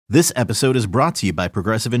This episode is brought to you by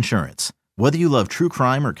Progressive Insurance. Whether you love true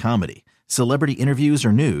crime or comedy, celebrity interviews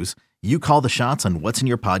or news, you call the shots on what's in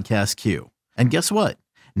your podcast queue. And guess what?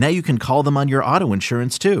 Now you can call them on your auto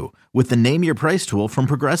insurance too with the Name Your Price tool from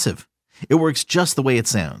Progressive. It works just the way it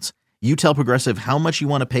sounds. You tell Progressive how much you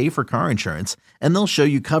want to pay for car insurance, and they'll show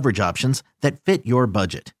you coverage options that fit your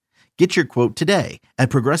budget. Get your quote today at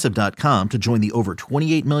Progressive.com to join the over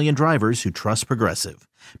 28 million drivers who trust Progressive.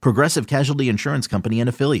 Progressive Casualty Insurance Company and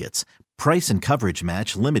Affiliates. Price and coverage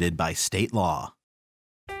match limited by state law.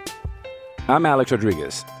 I'm Alex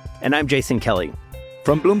Rodriguez. And I'm Jason Kelly.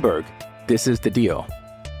 From Bloomberg, this is The Deal.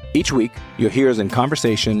 Each week, you'll hear us in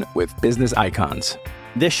conversation with business icons.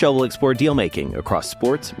 This show will explore deal-making across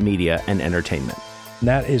sports, media, and entertainment.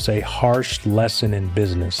 That is a harsh lesson in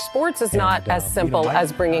business. Sports is not as simple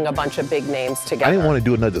as bringing a bunch of big names together. I didn't want to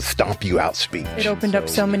do another stomp you out speech. It opened up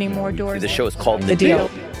so many more doors. The show is called The Deal.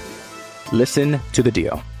 Listen to The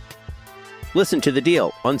Deal. Listen to The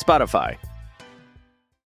Deal on Spotify.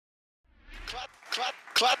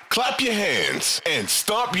 Clap your hands and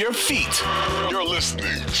stomp your feet. You're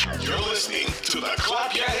listening to the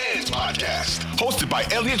Clap Your Hands podcast, hosted by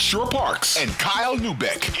Elliot Shore-Parks and Kyle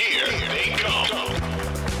Newbeck. Here they go.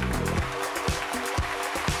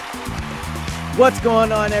 What's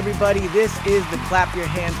going on, everybody? This is the Clap Your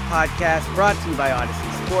Hands podcast, brought to you by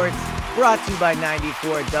Odyssey Sports, brought to you by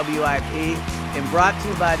 94 WIP, and brought to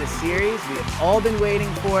you by the series we have all been waiting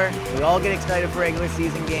for. We all get excited for regular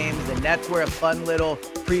season games. The Nets were a fun little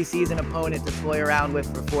preseason opponent to toy around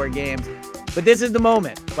with for 4 games. But this is the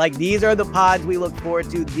moment. Like, these are the pods we look forward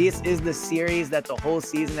to. This is the series that the whole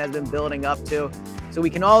season has been building up to. So we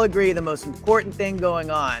can all agree the most important thing going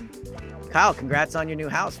on. Kyle, congrats on your new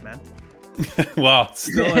house, man. Well,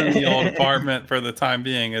 still in the old apartment for the time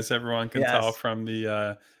being, as everyone can tell from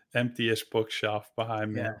the empty-ish bookshelf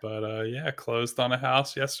behind me. But closed on a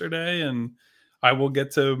house yesterday, and I will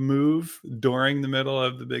get to move during the middle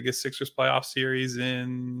of the biggest Sixers playoff series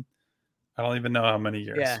in I don't even know how many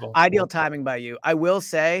years. Yeah, ideal timing by you. I will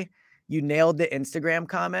say you nailed the Instagram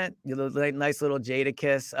comment, the nice little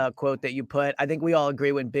Jadakiss quote that you put. I think we all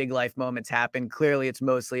agree when big life moments happen, clearly it's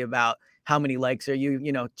mostly about how many likes are you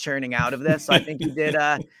churning out of this. So I think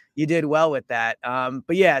you did well with that.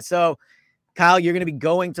 But yeah, so Kyle, you're going to be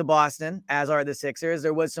going to Boston, as are the Sixers.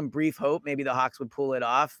 There was some brief hope maybe the Hawks would pull it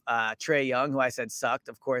off. Trae Young, who I said sucked,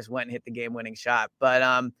 of course, went and hit the game-winning shot.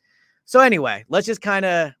 But so anyway, let's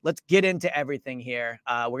get into everything here.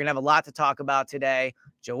 We're going to have a lot to talk about today.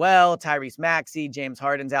 Joel, Tyrese Maxey, James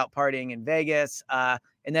Harden's out partying in Vegas. And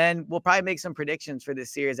then we'll probably make some predictions for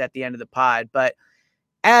this series at the end of the pod. But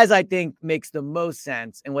as I think makes the most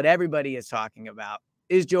sense and what everybody is talking about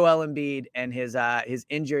is Joel Embiid and his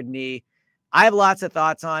injured knee. I have lots of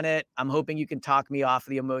thoughts on it. I'm hoping you can talk me off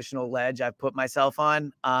the emotional ledge I've put myself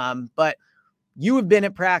on. But you have been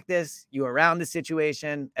at practice. You were around the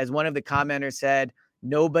situation. As one of the commenters said,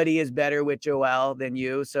 nobody is better with Joel than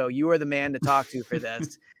you. So you are the man to talk to for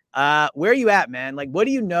this. Where are you at, man? Like, what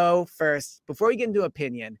do you know first? Before we get into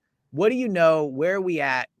opinion, what do you know? Where are we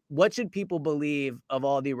at? What should people believe of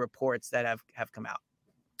all the reports that have come out?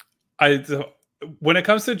 When it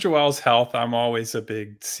comes to Joel's health, I'm always a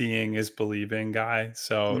big seeing is believing guy.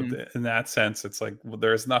 So in that sense, it's like, well,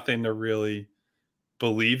 there's nothing to really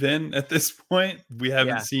believe in at this point. We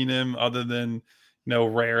haven't seen him other than,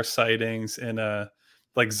 rare sightings in a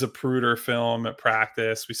like Zapruder film at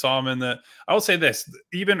practice. We saw him I will say this,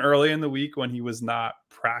 even early in the week when he was not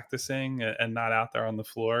practicing and not out there on the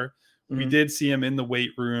floor, we did see him in the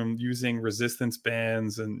weight room using resistance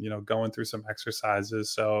bands and, going through some exercises.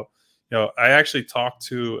 So, I actually talked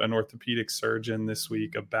to an orthopedic surgeon this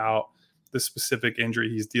week about the specific injury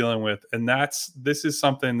he's dealing with. And this is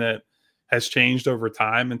something that has changed over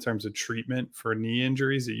time in terms of treatment for knee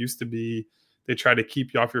injuries. It used to be they try to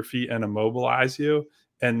keep you off your feet and immobilize you.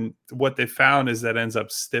 And what they found is that ends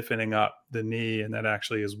up stiffening up the knee, and that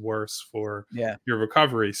actually is worse for your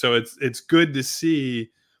recovery. So it's good to see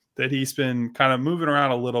that he's been kind of moving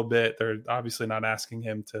around a little bit. They're obviously not asking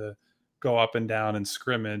him to go up and down and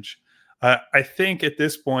scrimmage. I think at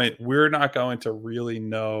this point, we're not going to really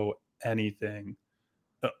know anything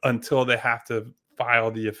until they have to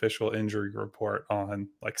file the official injury report on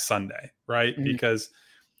like Sunday, right? Because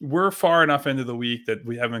we're far enough into the week that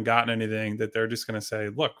we haven't gotten anything that they're just going to say,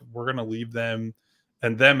 look, we're going to leave them,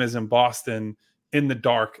 and them as in Boston, in the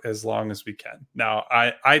dark as long as we can. Now,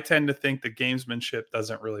 I tend to think the gamesmanship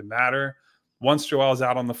doesn't really matter. Once Joel's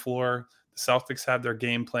out on the floor, the Celtics have their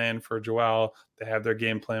game plan for Joel. They have their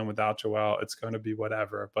game plan without Joel. It's going to be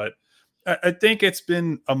whatever. But I think it's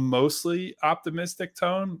been a mostly optimistic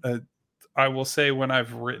tone. I will say when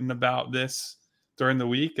I've written about this during the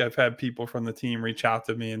week. I've had people from the team reach out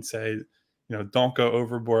to me and say, don't go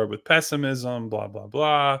overboard with pessimism, blah, blah,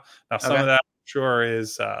 blah. Now, some of that I'm sure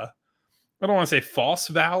is, I don't want to say false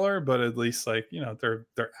valor, but at least they're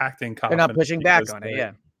acting confident. They're not pushing back on it.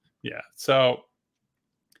 Yeah. Yeah. So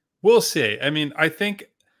we'll see. I mean, I think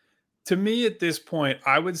to me at this point,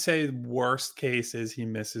 I would say worst case is he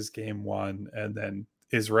misses game 1 and then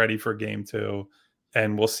is ready for game 2.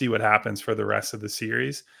 And we'll see what happens for the rest of the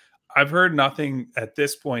series. I've heard nothing at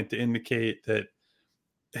this point to indicate that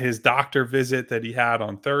his doctor visit that he had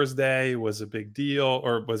on Thursday was a big deal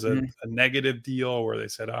or was a negative deal where they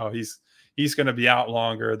said, oh, he's going to be out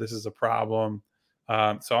longer. This is a problem.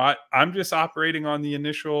 So I'm just operating on the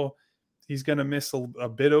initial, he's going to miss a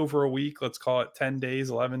bit over a week. Let's call it 10 days,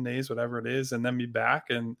 11 days, whatever it is, and then be back.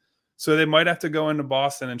 And so they might have to go into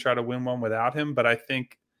Boston and try to win one without him. But I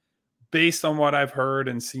think based on what I've heard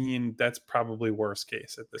and seen, that's probably worst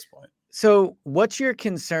case at this point. So what's your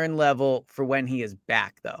concern level for when he is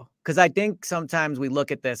back, though? Because I think sometimes we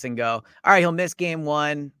look at this and go, all right, he'll miss game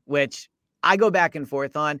 1, which I go back and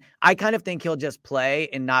forth on. I kind of think he'll just play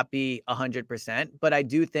and not be 100%, but I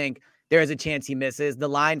do think there is a chance he misses. The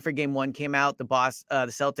line for game 1 came out. The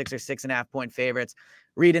Celtics are 6.5-point favorites.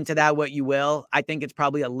 Read into that what you will. I think it's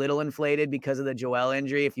probably a little inflated because of the Joel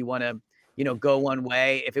injury. If you want to, go one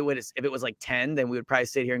way, if it was like 10, then we would probably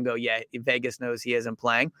sit here and go, yeah, Vegas knows he isn't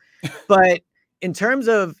playing. But in terms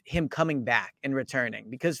of him coming back and returning,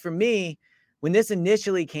 because for me, when this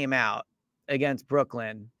initially came out against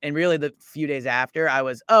Brooklyn and really the few days after, I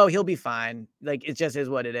was, oh, he'll be fine. Like, it just is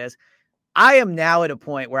what it is. I am now at a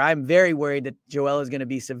point where I'm very worried that Joel is going to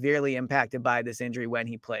be severely impacted by this injury when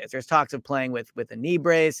he plays. There's talks of playing with a knee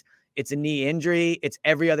brace. It's a knee injury. It's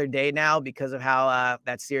every other day now because of how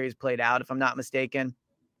that series played out, if I'm not mistaken.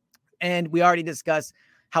 And we already discussed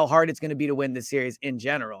how hard it's going to be to win the series in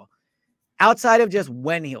general. Outside of just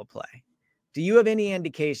when he'll play, do you have any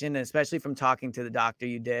indication, especially from talking to the doctor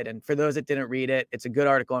you did, and for those that didn't read it, it's a good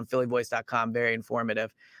article on phillyvoice.com, very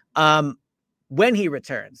informative. When he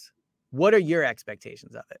returns, what are your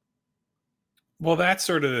expectations of it? Well, that's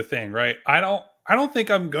sort of the thing, right? I don't think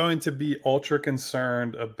I'm going to be ultra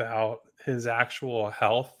concerned about his actual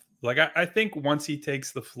health. Like, I think once he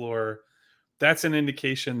takes the floor, that's an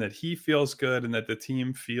indication that he feels good and that the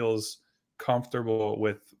team feels comfortable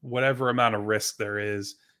with whatever amount of risk there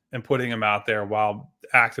is and putting him out there while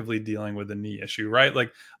actively dealing with a knee issue, right?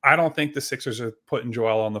 Like, I don't think the Sixers are putting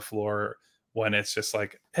Joel on the floor when it's just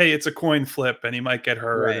like, hey, it's a coin flip and he might get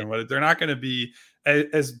hurt. Right. And they're not going to be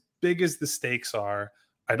as big as the stakes are.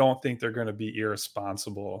 I don't think they're going to be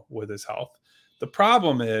irresponsible with his health. The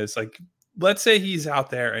problem is, like, let's say he's out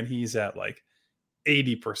there and he's at like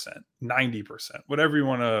 80%, 90%, whatever you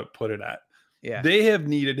want to put it at. Yeah. They have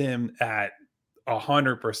needed him at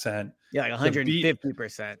 100%. Yeah, like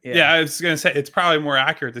 150%. Yeah, I was going to say, it's probably more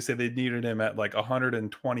accurate to say they needed him at like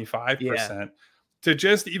 125% to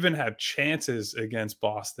just even have chances against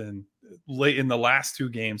Boston late in the last 2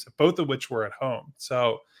 games, both of which were at home.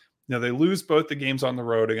 So, they lose both the games on the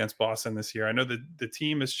road against Boston this year. I know that the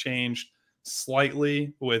team has changed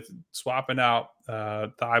slightly with swapping out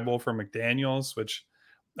Thibault for McDaniels, which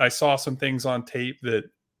I saw some things on tape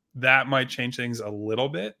that might change things a little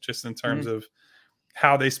bit just in terms of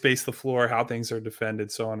how they space the floor, how things are defended,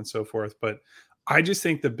 so on and so forth. But I just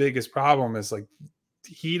think the biggest problem is, like,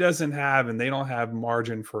 he doesn't have and they don't have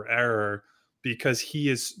margin for error because he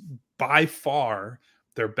is by far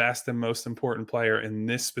their best and most important player in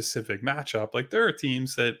this specific matchup. Like, there are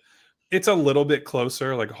teams that it's a little bit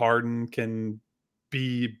closer, like Harden can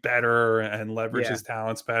be better and leverage his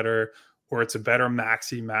talents better, or it's a better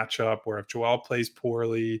Maxey matchup where if Joel plays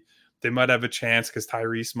poorly, they might have a chance because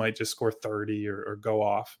Tyrese might just score 30 or go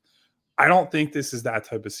off. I don't think this is that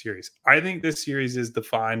type of series. I think this series is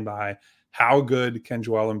defined by how good can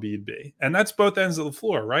Joel Embiid be? And that's both ends of the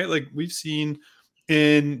floor, right? Like, we've seen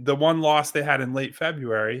in the one loss they had in late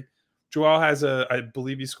February, Joel has I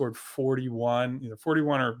believe he scored 41, either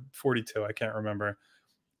 41 or 42, I can't remember.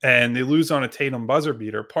 And they lose on a Tatum buzzer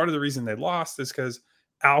beater. Part of the reason they lost is because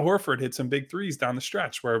Al Horford hit some big threes down the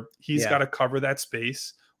stretch where he's got to cover that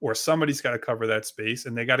space, or somebody's got to cover that space,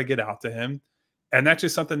 and they got to get out to him. And that's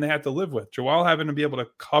just something they have to live with. Joel having to be able to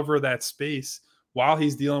cover that space while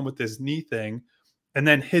he's dealing with this knee thing, and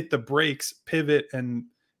then hit the brakes, pivot, and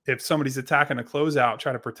if somebody's attacking a closeout,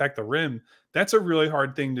 try to protect the rim. That's a really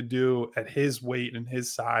hard thing to do at his weight and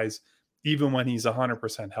his size, even when he's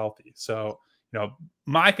 100% healthy. So,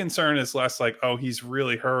 my concern is less like, oh, he's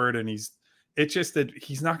really hurt and it's just that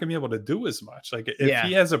he's not going to be able to do as much. Like, if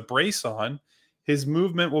he has a brace on, his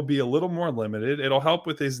movement will be a little more limited. It'll help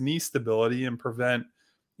with his knee stability and prevent,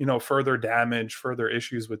 further damage, further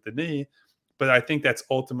issues with the knee. But I think that's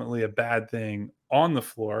ultimately a bad thing on the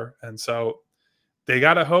floor. And so they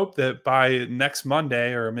got to hope that by next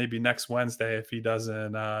Monday or maybe next Wednesday, if he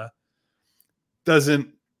doesn't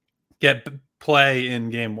get play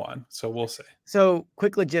in game one. So we'll see. So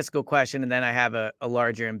quick logistical question, and then I have a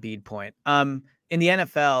larger Embiid point. In the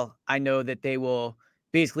NFL, I know that they will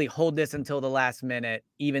basically hold this until the last minute.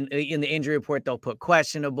 Even in the injury report, they'll put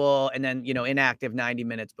questionable and then, inactive 90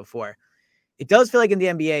 minutes before. It does feel like in the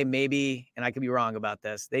NBA, maybe, and I could be wrong about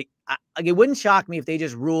this, it wouldn't shock me if they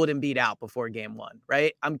just ruled Embiid out before game one,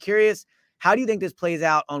 right? I'm curious, how do you think this plays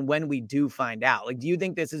out on when we do find out? Like, do you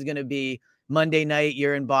think this is going to be Monday night,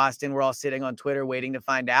 you're in Boston, we're all sitting on Twitter waiting to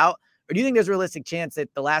find out? Or do you think there's a realistic chance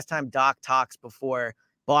that the last time Doc talks before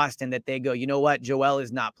Boston that they go, you know what, Joel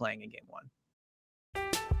is not playing in game one?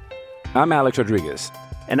 I'm Alex Rodriguez.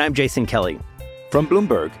 And I'm Jason Kelly. From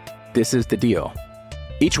Bloomberg, this is The Deal.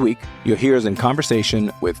 Each week, you'll hear us in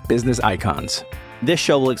conversation with business icons. This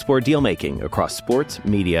show will explore deal-making across sports,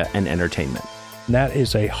 media, and entertainment. That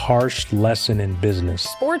is a harsh lesson in business.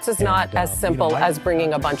 Sports is not as simple as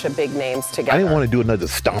bringing a bunch of big names together. I didn't want to do another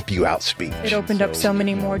stomp you out speech. It opened up so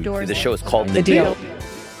many more doors. The show is called The Deal.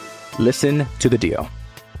 Listen to The Deal.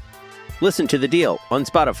 Listen to The Deal on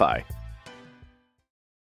Spotify.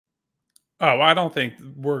 Oh, I don't think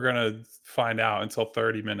we're going to find out until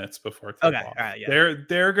 30 minutes before tip-off. Okay, all right, yeah.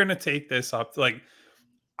 They're going to take this up. Like,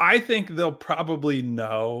 I think they'll probably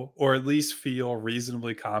know, or at least feel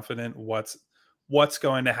reasonably confident what's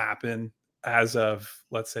going to happen as of,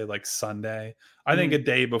 let's say, like Sunday. I think a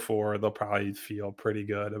day before, they'll probably feel pretty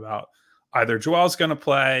good about either Joel's going to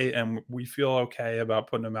play and we feel okay about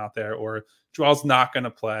putting him out there, or Joel's not going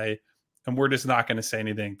to play and we're just not going to say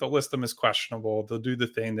anything. They'll list them as questionable. They'll do the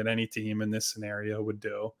thing that any team in this scenario would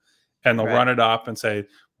do. And they'll run it up and say,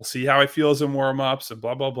 we'll see how he feels in warm-ups and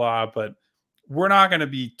blah, blah, blah. But we're not going to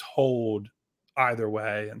be told either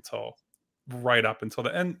way until right up until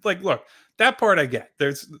the end. Like, look, that part I get.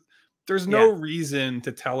 There's no reason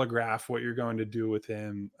to telegraph what you're going to do with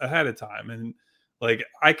him ahead of time. And like,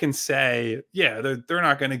 I can say, yeah, they're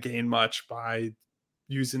not going to gain much by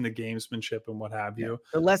using the gamesmanship and what have you.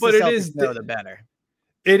 The less but the Celtics know, the better.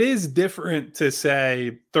 It is different to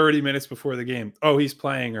say 30 minutes before the game, oh, he's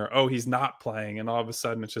playing, or oh, he's not playing. And all of a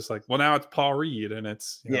sudden it's just like, well, now it's Paul Reed and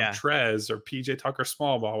it's Trez or PJ Tucker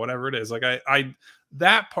small ball, whatever it is. Like I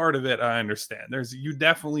that part of it, I understand. You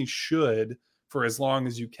definitely should, for as long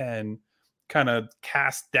as you can, kind of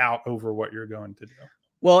cast doubt over what you're going to do.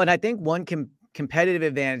 Well, and I think one competitive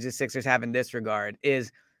advantage the Sixers have in this regard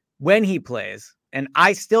is when he plays, and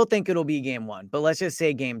I still think it'll be game one, but let's just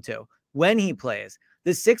say game two. When he plays,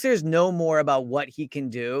 the Sixers know more about what he can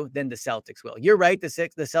do than the Celtics will. You're right. The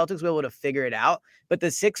Celtics will be able to figure it out, but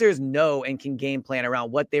the Sixers know and can game plan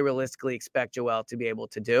around what they realistically expect Joel to be able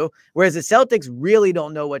to do. Whereas the Celtics really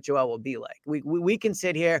don't know what Joel will be like. We can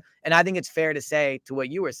sit here, and I think it's fair to say, to what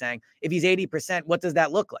you were saying, if he's 80%, what does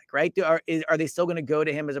that look like, right? Are they still going to go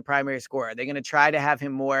to him as a primary scorer? Are they going to try to have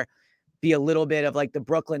him more be a little bit of like the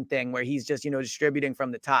Brooklyn thing where he's just, distributing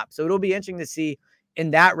from the top? So it'll be interesting to see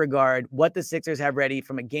in that regard what the Sixers have ready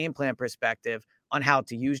from a game plan perspective on how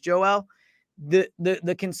to use Joel.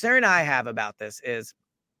 The concern I have about this is,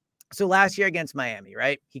 so last year against Miami,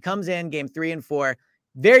 right? He comes in game 3 and 4,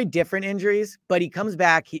 very different injuries, but he comes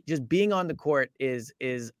back. Just being on the court is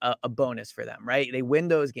a bonus for them, right? They win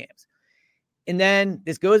those games. And then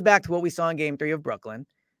this goes back to what we saw in game 3 of Brooklyn.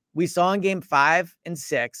 We saw in game 5 and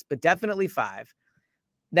 6, but definitely 5,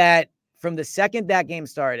 that from the second that game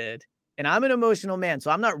started, and I'm an emotional man,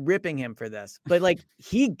 so I'm not ripping him for this, but like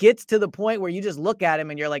he gets to the point where you just look at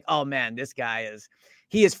him and you're like, oh man, this guy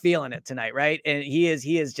he is feeling it tonight, right? And he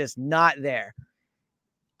is just not there.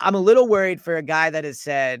 I'm a little worried for a guy that has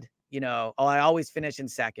said, oh, I always finish in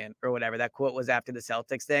second or whatever. That quote was after the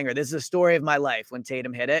Celtics thing, or this is a story of my life when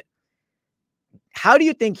Tatum hit it. How do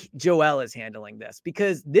you think Joel is handling this?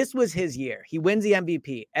 Because this was his year. He wins the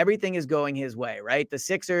MVP. Everything is going his way, right? The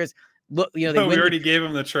Sixers, look, we already gave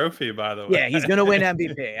him the trophy, by the way. Yeah, he's going to win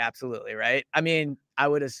MVP. Absolutely, right? I mean, I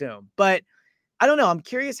would assume. But I don't know. I'm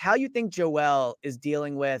curious how you think Joel is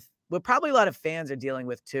dealing with what probably a lot of fans are dealing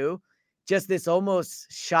with too. Just this almost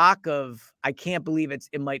shock of, I can't believe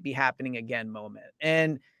it might be happening again moment.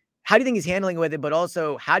 And how do you think he's handling with it? But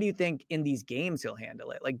also, how do you think in these games he'll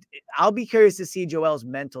handle it? Like, I'll be curious to see Joel's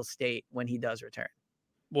mental state when he does return.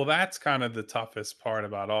 Well, that's kind of the toughest part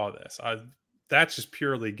about all this. That's just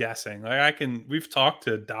purely guessing. Like we've talked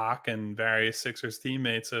to Doc and various Sixers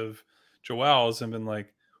teammates of Joel's and been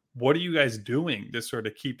like, what are you guys doing to sort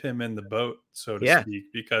of keep him in the boat, so to speak?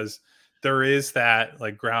 Because there is that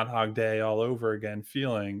like Groundhog Day all over again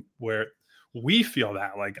feeling where we feel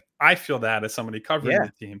that. Like I feel that as somebody covering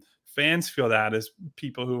the team. Fans feel that as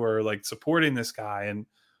people who are like supporting this guy and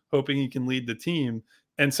hoping he can lead the team.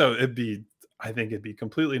 And so I think it'd be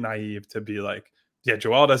completely naive to be like, yeah,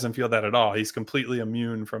 Joel doesn't feel that at all. He's completely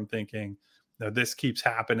immune from thinking, this keeps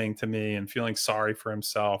happening to me and feeling sorry for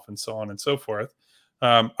himself and so on and so forth.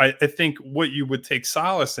 I think what you would take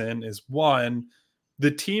solace in is, one,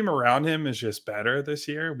 the team around him is just better this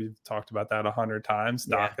year. We've talked about that 100 times.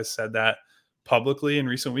 Doc has said that publicly in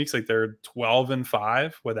recent weeks. Like they're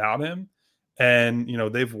 12-5 without him. And,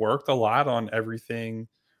 they've worked a lot on everything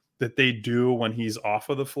that they do when he's off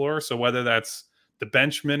of the floor. So whether that's the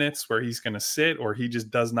bench minutes where he's going to sit or he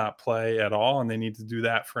just does not play at all and they need to do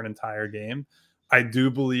that for an entire game, I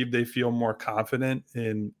do believe they feel more confident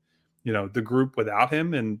in, the group without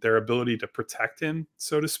him and their ability to protect him,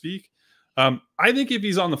 so to speak. I think if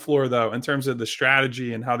he's on the floor, though, in terms of the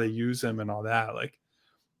strategy and how they use him and all that, like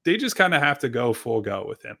they just kind of have to go full go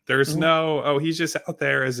with him. There's no, he's just out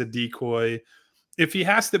there as a decoy. If he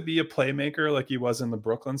has to be a playmaker like he was in the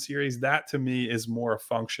Brooklyn series, that to me is more a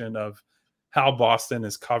function of how Boston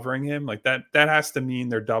is covering him. Like that has to mean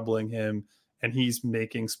they're doubling him and he's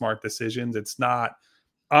making smart decisions. It's not,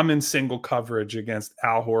 I'm in single coverage against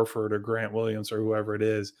Al Horford or Grant Williams or whoever it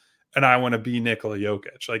is, and I want to be Nikola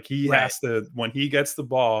Jokic. Like he has to, when he gets the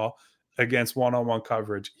ball against one-on-one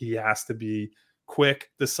coverage, he has to be quick,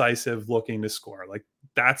 decisive, looking to score. Like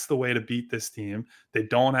that's the way to beat this team. They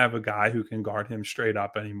don't have a guy who can guard him straight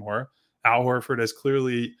up anymore. Al Horford has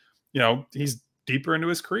clearly, he's deeper into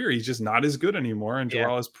his career. He's just not as good anymore. And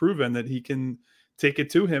Joel has proven that he can take it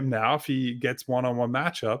to him now if he gets one-on-one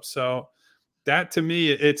matchups. So that to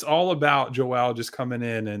me, it's all about Joel just coming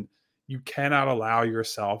in, and you cannot allow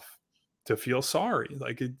yourself to feel sorry.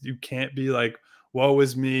 Like you can't be like, woe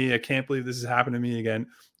is me. I can't believe this has happened to me again.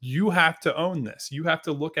 You have to own this. You have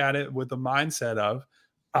to look at it with the mindset of,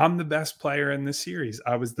 I'm the best player in this series.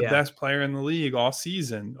 I was the best player in the league all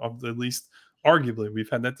season, of at least arguably. We've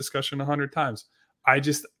had that discussion 100 times. I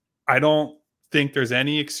don't think there's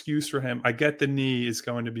any excuse for him. I get the knee is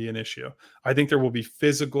going to be an issue. I think there will be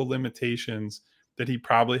physical limitations that he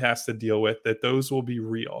probably has to deal with, that those will be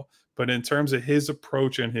real. But in terms of his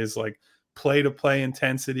approach and his like play-to-play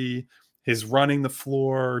intensity, his running the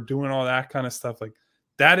floor, doing all that kind of stuff, like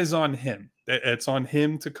that is on him. It's on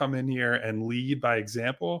him to come in here and lead by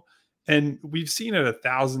example. And we've seen it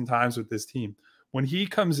 1,000 times with this team. When he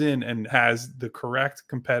comes in and has the correct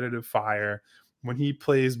competitive fire, when he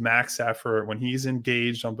plays max effort, when he's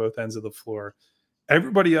engaged on both ends of the floor,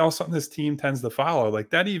 everybody else on this team tends to follow. Like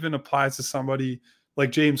that even applies to somebody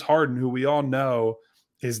like James Harden, who we all know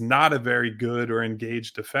is not a very good or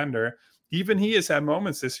engaged defender. Even he has had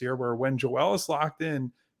moments this year where when Joel is locked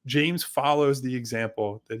in, James follows the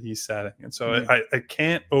example that he's setting. And so I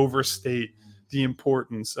can't overstate the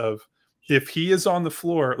importance of, if he is on the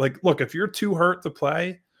floor, like, look, if you're too hurt to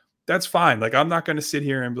play, that's fine. Like, I'm not going to sit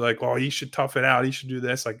here and be like, oh, he should tough it out. He should do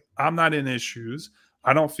this. Like, I'm not in his shoes.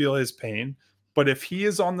 I don't feel his pain. But if he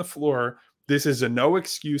is on the floor, this is a no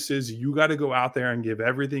excuses. You got to go out there and give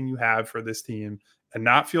everything you have for this team and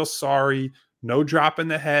not feel sorry. No drop in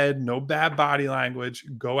the head, no bad body language.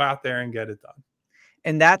 Go out there and get it done.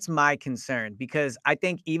 And that's my concern, because I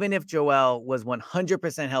think even if Joel was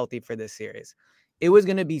 100% healthy for this series, it was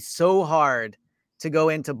going to be so hard to go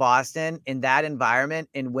into Boston in that environment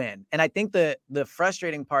and win. And I think the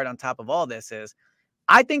frustrating part on top of all this is,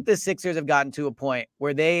 I think the Sixers have gotten to a point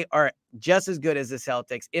where they are just as good as the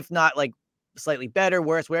Celtics, if not like slightly better,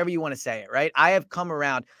 worse, whatever you want to say it, right? I have come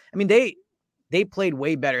around. I mean, they played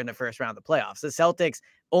way better in the first round of the playoffs. The Celtics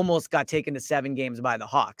almost got taken to 7 games by the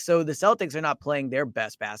Hawks. So the Celtics are not playing their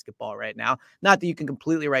best basketball right now. Not that you can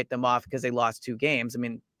completely write them off because they lost 2 games. I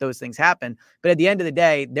mean, those things happen. But at the end of the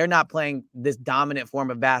day, they're not playing this dominant form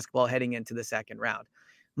of basketball heading into the second round.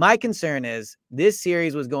 My concern is this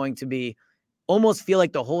series was going to be almost feel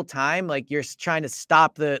like the whole time, like you're trying to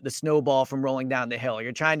stop the snowball from rolling down the hill.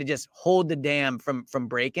 You're trying to just hold the dam from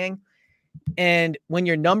breaking. And when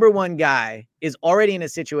your number one guy is already in a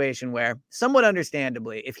situation where, somewhat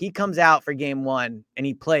understandably, if he comes out for game 1 and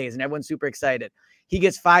he plays and everyone's super excited, he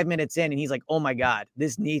gets 5 minutes in and he's like, oh my God,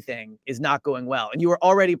 this knee thing is not going well. And you were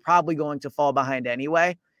already probably going to fall behind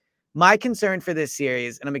anyway. My concern for this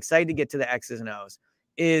series, and I'm excited to get to the X's and O's,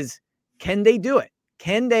 is can they do it?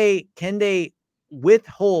 Can they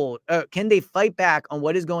withhold, can they fight back on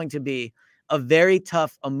what is going to be a very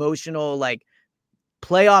tough emotional, like,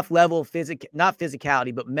 playoff level not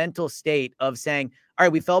physicality, but mental state of saying, all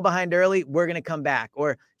right, we fell behind early. We're going to come back.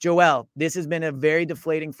 Or Joel, this has been a very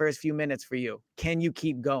deflating first few minutes for you. Can you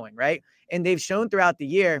keep going? Right. And they've shown throughout the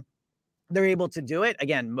year they're able to do it.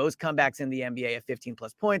 Again, most comebacks in the NBA at 15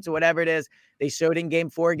 plus points or whatever it is. They showed in game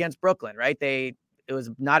 4 against Brooklyn, right? It was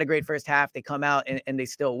not a great first half. They come out and they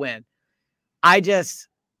still win.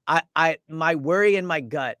 My worry in my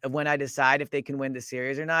gut of when I decide if they can win the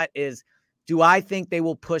series or not is, do I think they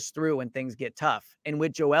will push through when things get tough? And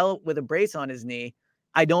with Joel with a brace on his knee,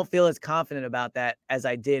 I don't feel as confident about that as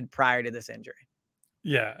I did prior to this injury.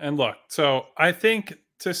 Yeah. And look, so I think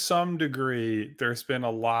to some degree, there's been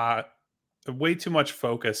way too much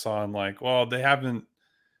focus on the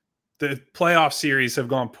playoff series have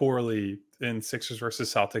gone poorly in Sixers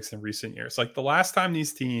versus Celtics in recent years. Like the last time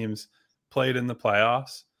these teams played in the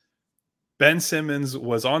playoffs, Ben Simmons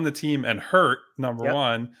was on the team and hurt, number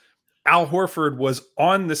one. Al Horford was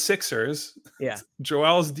on the Sixers. Yeah.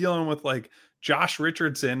 Joel's dealing with Josh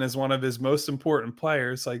Richardson as one of his most important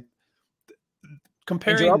players.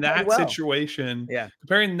 Comparing that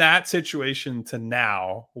situation to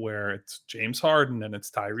now, where it's James Harden and it's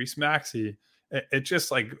Tyrese Maxey, it's just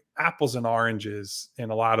like apples and oranges in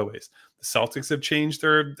a lot of ways. The Celtics have changed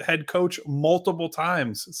their head coach multiple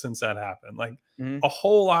times since that happened. A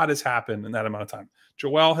whole lot has happened in that amount of time.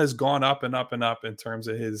 Joel has gone up and up and up in terms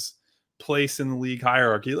of his place in the league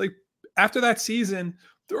hierarchy. After that season,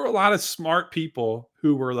 there were a lot of smart people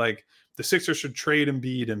who were like, the Sixers should trade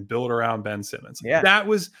Embiid and build around Ben Simmons. Yeah. That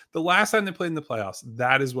was the last time they played in the playoffs.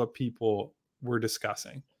 That is what people were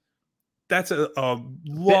discussing. That's a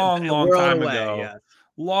long time ago. Yeah.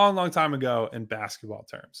 Long time ago in basketball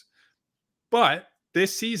terms. But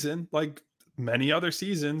this season, like many other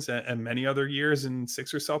seasons and many other years in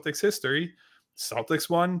Sixers Celtics history, Celtics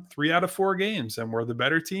won 3 out of 4 games and were the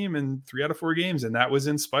better team in 3 out of 4 games. And that was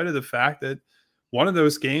in spite of the fact that one of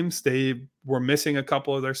those games, they were missing a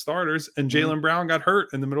couple of their starters and Jaylen Brown got hurt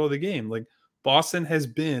in the middle of the game. Boston has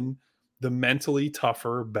been the mentally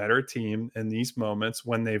tougher, better team in these moments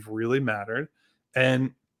when they've really mattered.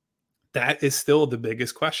 And that is still the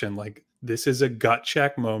biggest question. This is a gut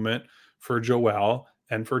check moment for Joel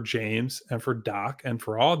and for James and for Doc and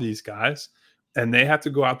for all these guys. And they have to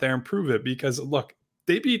go out there and prove it because look,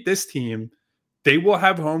 they beat this team. They will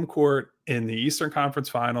have home court in the Eastern Conference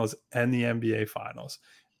Finals and the NBA Finals.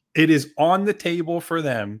 It is on the table for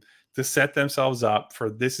them to set themselves up for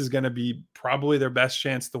this is going to be probably their best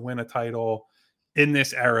chance to win a title in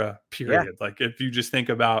this era, period. Yeah. If you just think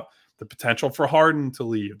about the potential for Harden to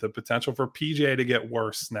leave, the potential for PJ to get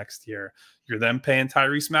worse next year, you're then paying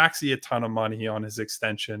Tyrese Maxey a ton of money on his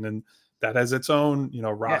extension, and that has its own,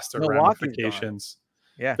 roster ramifications.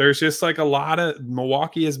 Yeah. There's just a lot of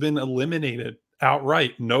Milwaukee has been eliminated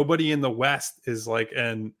outright. Nobody in the West is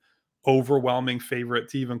an overwhelming favorite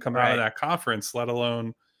to even come out of that conference, let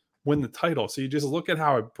alone win the title. So you just look at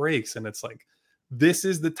how it breaks and it's this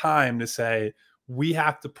is the time to say, we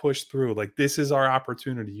have to push through. This is our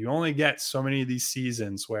opportunity. You only get so many of these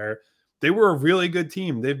seasons where they were a really good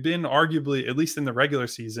team. They've been arguably, at least in the regular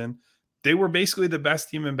season, they were basically the best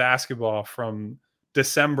team in basketball from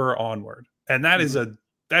December onward. And that is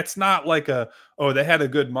that's not they had a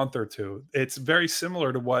good month or two. It's very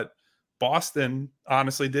similar to what Boston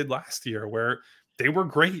honestly did last year, where they were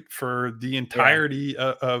great for the entirety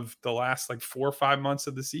of the last 4 or 5 months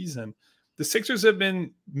of the season. The Sixers have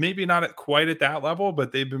been maybe not quite at that level,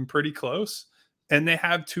 but they've been pretty close. And they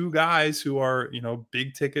have 2 guys who are,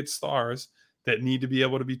 big ticket stars that need to be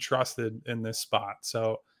able to be trusted in this spot.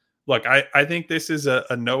 So look, I think this is a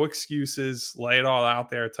no excuses, lay it all out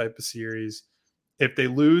there type of series. If they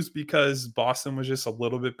lose because Boston was just a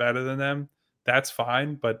little bit better than them, that's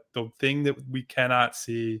fine. But the thing that we cannot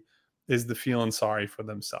see is the feeling sorry for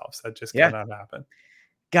themselves. That just cannot happen.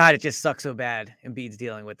 God, it just sucks so bad. Embiid's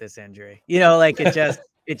dealing with this injury.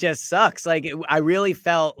 It just sucks. I really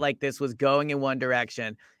felt like this was going in one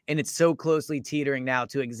direction, and it's so closely teetering now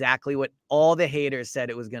to exactly what all the haters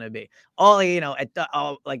said it was going to be. All, in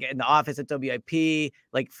the office at WIP,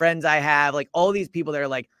 friends I have, all these people that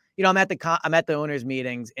are I'm at the owners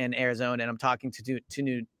meetings in Arizona, and I'm talking to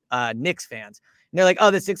new Knicks fans. And they're like,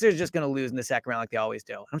 oh, the Sixers are just going to lose in the second round like they always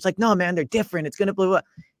do. And I'm just like, no, man, they're different. It's going to blow up.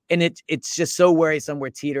 And it's just so worrisome. We're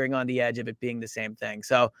teetering on the edge of it being the same thing.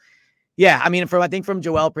 So, yeah, I mean, from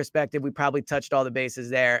Joel perspective, we probably touched all the bases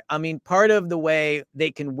there. I mean, part of the way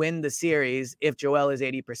they can win the series if Joel is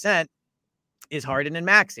 80% is Harden and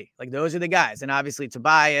Maxey. Those are the guys. And obviously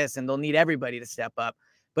Tobias, and they'll need everybody to step up.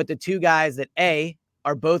 But the 2 guys that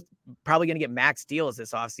are both probably going to get max deals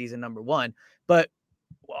this offseason, number one. But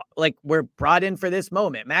like we're brought in for this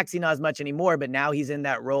moment. Maxey not as much anymore, but now he's in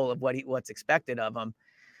that role of what's expected of him.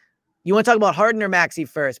 You want to talk about Harden or Maxey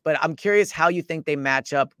first, but I'm curious how you think they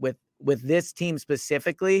match up with this team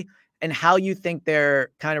specifically, and how you think their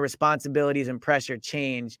kind of responsibilities and pressure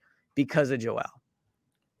change because of Joel.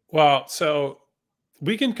 Well, so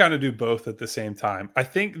we can kind of do both at the same time. I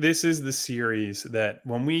think this is the series that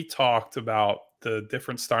when we talked about the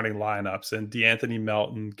different starting lineups and DeAnthony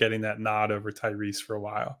Melton getting that nod over Tyrese for a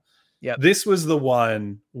while, this was the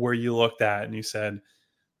one where you looked at and you said,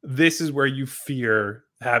 this is where you fear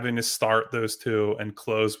having to start those two and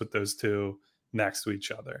close with those two next to each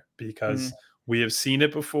other, because we have seen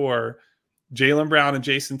it before. Jaylen Brown and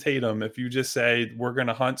Jason Tatum, if you just say we're going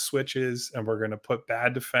to hunt switches and we're going to put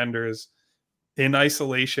bad defenders in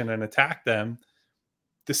isolation and attack them,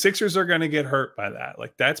 the Sixers are going to get hurt by that.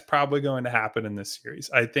 Like, that's probably going to happen in this series.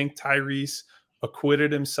 I think Tyrese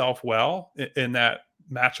acquitted himself well in that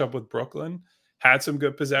matchup with Brooklyn, had some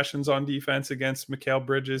good possessions on defense against Mikal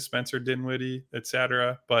Bridges, Spencer Dinwiddie,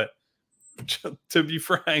 etc. But to be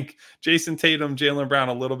frank, Jason Tatum, Jaylen Brown,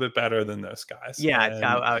 a little bit better than those guys. Yeah,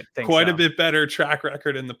 I would think quite so. a bit better track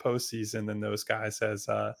record in the postseason than those guys as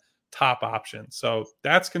top options. So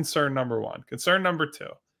that's concern number one. Concern number two,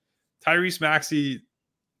 Tyrese Maxey,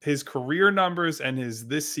 his career numbers and his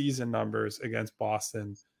this season numbers against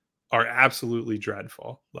Boston are absolutely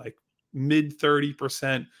dreadful. Like mid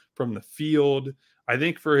 30% from the field. I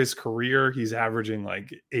think for his career, he's averaging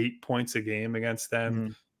like 8 points a game against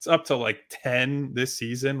them. It's up to like 10 this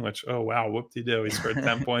season, which, oh, wow, whoop-de-doo. He scored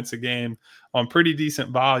 10 points a game on pretty decent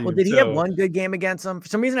volume. Well, did he have one good game against them? For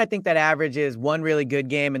some reason, I think that average is one really good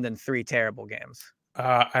game and then 3 terrible games.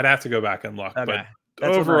 I'd have to go back and look. Okay. But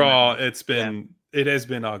overall, it has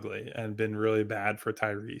been ugly and been really bad for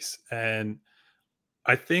Tyrese. And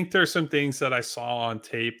I think there's some things that I saw on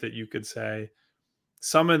tape that you could say,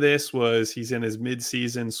 some of this was he's in his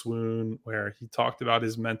mid-season swoon where he talked about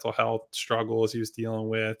his mental health struggles he was dealing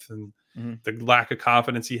with and the lack of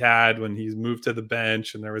confidence he had when he moved to the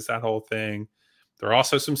bench, and there was that whole thing. There are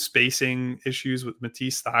also some spacing issues with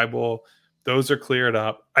Matisse Thybulle. Those are cleared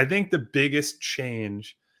up. I think the biggest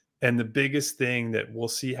change and the biggest thing that we'll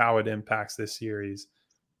see how it impacts this series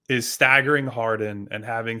is staggering Harden and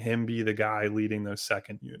having him be the guy leading those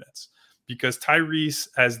second units, because Tyrese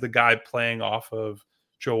as the guy playing off of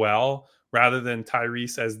Joel rather than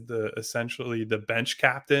Tyrese as essentially the bench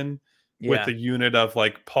captain with the unit of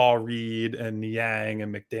like Paul Reed and Niang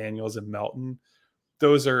and McDaniels and Melton.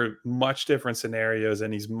 Those are much different scenarios,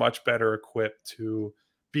 and he's much better equipped to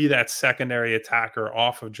be that secondary attacker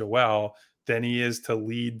off of Joel than he is to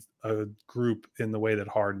lead a group in the way that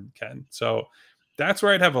Harden can. So that's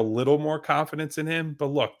where I'd have a little more confidence in him.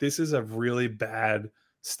 But look, this is a really bad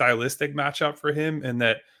stylistic matchup for him, in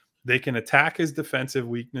that they can attack his defensive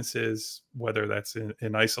weaknesses, whether that's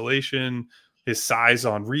in isolation, his size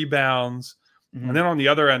on rebounds. And then on the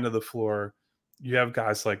other end of the floor, you have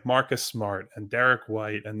guys like Marcus Smart and Derek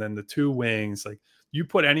White, and then the two wings. Like, you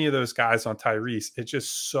put any of those guys on Tyrese, it's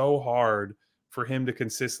just so hard for him to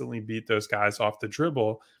consistently beat those guys off the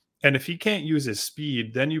dribble. And if he can't use his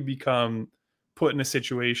speed, then you become put in a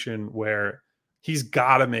situation where he's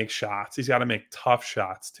got to make shots. He's got to make tough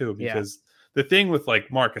shots too, because the thing with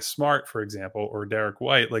like Marcus Smart, for example, or Derek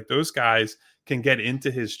White, like those guys can get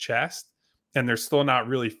into his chest and they're still not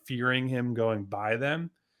really fearing him going by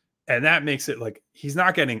them. And that makes it like he's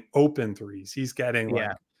not getting open threes. He's getting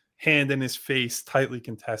like hand in his face, tightly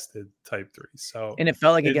contested type threes. So, and it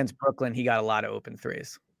felt like against Brooklyn, he got a lot of open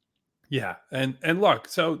threes. Yeah. And look,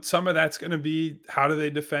 so some of that's going to be, how do they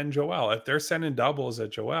defend Joel? If they're sending doubles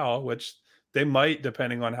at Joel, which they might,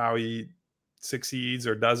 depending on how he succeeds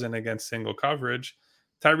or doesn't against single coverage,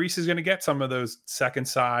 Tyrese is going to get some of those second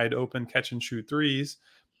side open catch and shoot threes.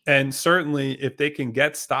 And certainly if they can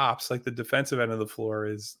get stops, like the defensive end of the floor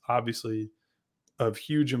is obviously of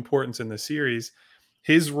huge importance in the series.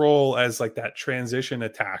 His role as like that transition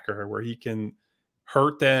attacker where he can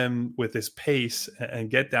hurt them with his pace and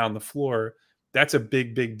get down the floor, that's a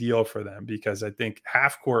big, big deal for them, because I think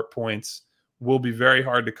half court points will be very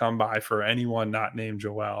hard to come by for anyone not named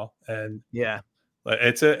Joel. And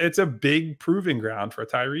it's a big proving ground for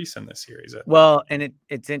Tyrese in this series. Well, and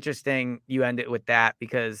it's interesting you end it with that,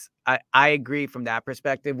 because I agree from that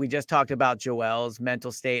perspective. We just talked about Joel's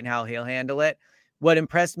mental state and how he'll handle it. What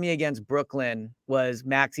impressed me against Brooklyn was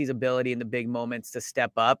Maxey's ability in the big moments to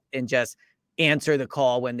step up and just answer the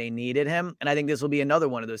call when they needed him. And I think this will be another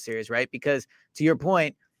one of those series, right? Because to your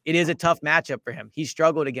point, it is a tough matchup for him. He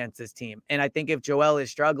struggled against this team. And I think if Joel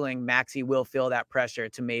is struggling, Maxey will feel that pressure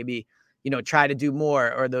to maybe, try to do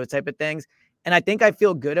more or those type of things. And I think I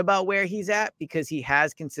feel good about where he's at because he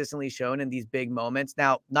has consistently shown in these big moments.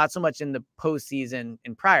 Now, not so much in the postseason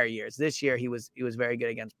in prior years. This year, he was very good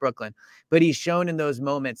against Brooklyn, but he's shown in those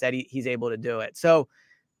moments that he's able to do it. So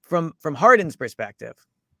from Harden's perspective,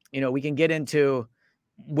 we can get into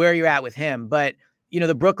where you're at with him, but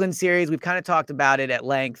the Brooklyn series, we've kind of talked about it at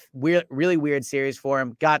length. Really weird series for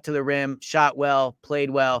him. Got to the rim, shot well,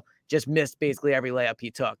 played well, just missed basically every layup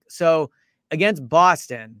he took. So against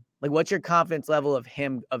Boston, like, what's your confidence level of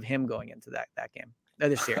him going into that game, or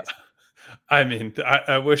the series? I mean,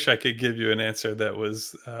 I wish I could give you an answer that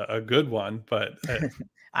was a good one, but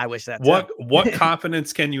I wish that. What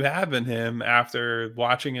confidence can you have in him after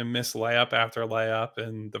watching him miss layup after layup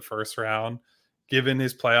in the first round, given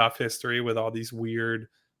his playoff history with all these weird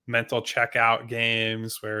mental checkout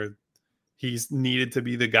games where he's needed to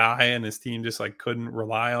be the guy and his team just like couldn't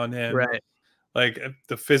rely on him? Right. Like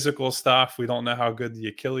the physical stuff, we don't know how good the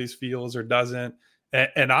Achilles feels or doesn't.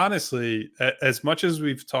 And honestly, as much as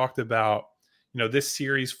we've talked about, this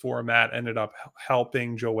series format ended up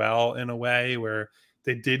helping Joel in a way where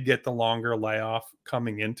they did get the longer layoff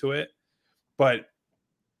coming into it. But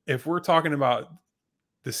if we're talking about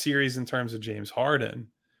the series in terms of James Harden,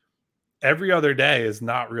 every other day is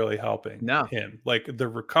not really helping him. Like the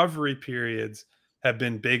recovery periods have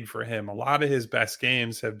been big for him. A lot of his best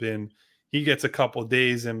games have been, he gets a couple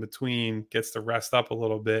days in between, gets to rest up a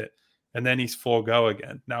little bit, and then he's full go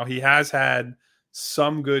again. Now, he has had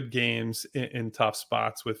some good games in tough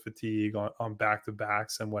spots with fatigue on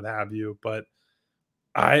back-to-backs and what have you, but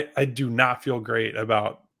I do not feel great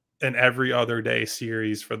about an every other day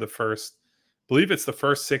series for the first, I believe it's the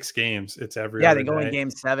first 6 games. It's every other day. Yeah, I think only game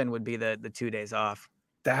 7 would be the 2 days off.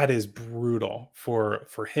 That is brutal for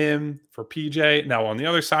him, for PJ. Now, on the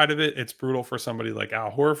other side of it, it's brutal for somebody like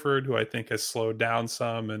Al Horford, who I think has slowed down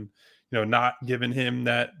some, and not giving him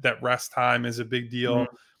that rest time is a big deal.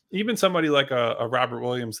 Mm-hmm. Even somebody like a Robert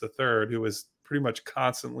Williams III, who is pretty much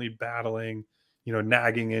constantly battling,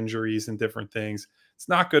 nagging injuries and different things. It's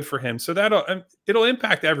not good for him. So it'll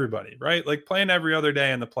impact everybody, right? Like playing every other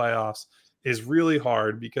day in the playoffs is really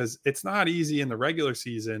hard because it's not easy in the regular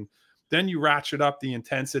season. Then you ratchet up the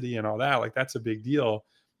intensity and all that. Like that's a big deal.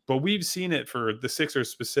 But we've seen it for the Sixers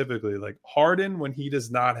specifically. Like Harden, when he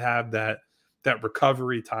does not have that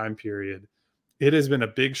recovery time period, it has been a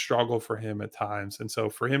big struggle for him at times. And so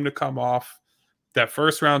for him to come off that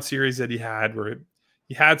first round series that he had, where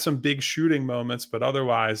he had some big shooting moments, but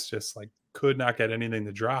otherwise just like could not get anything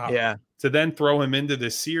to drop. Yeah. To then throw him into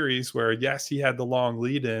this series where, yes, he had the long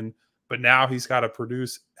lead in, but now he's got to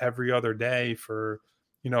produce every other day for,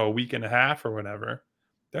 a week and a half or whatever.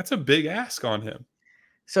 That's a big ask on him.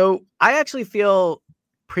 So I actually feel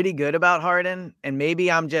pretty good about Harden, and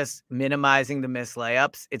maybe I'm just minimizing the missed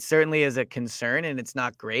layups. It certainly is a concern and it's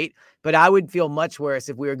not great, but I would feel much worse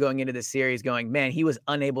if we were going into the series going, man, he was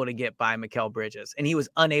unable to get by Mikal Bridges and he was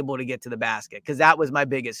unable to get to the basket, because that was my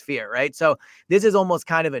biggest fear, right? So this is almost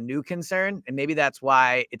kind of a new concern, and maybe that's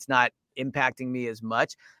why it's not impacting me as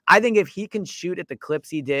much. I think if he can shoot at the clips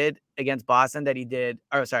he did against Boston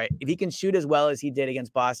if he can shoot as well as he did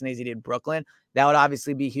against Boston as he did Brooklyn, that would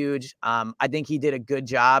obviously be huge. I think he did a good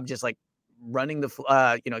job just like running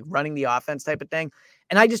running the offense type of thing.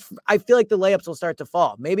 And I feel like the layups will start to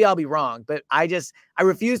fall. Maybe I'll be wrong, but I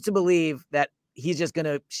refuse to believe that he's just going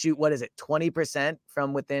to shoot, 20%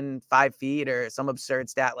 from within 5 feet or some absurd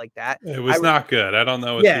stat like that. It was not good. I don't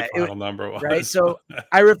know what the final number was. Right. So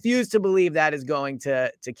I refuse to believe that is going to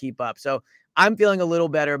keep up. So I'm feeling a little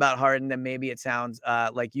better about Harden than maybe it sounds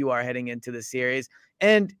like you are heading into the series.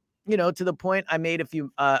 And, to the point I made a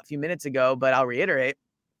few minutes ago, but I'll reiterate,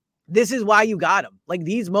 this is why you got him. Like,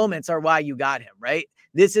 these moments are why you got him, right?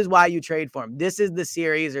 This is why you trade for him. This is the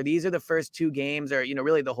series, or these are the first 2 games, or,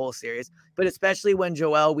 really the whole series. But especially when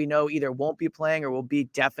Joel, we know, either won't be playing or will be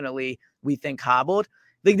definitely, we think, hobbled.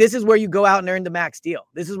 Like, this is where you go out and earn the max deal.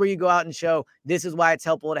 This is where you go out and show this is why it's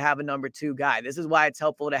helpful to have a number 2 guy. This is why it's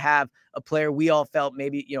helpful to have a player we all felt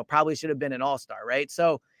maybe, probably should have been an all-star, right?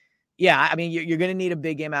 So, yeah, I mean, you're going to need a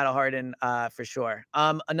big game out of Harden for sure.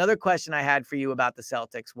 Another question I had for you about the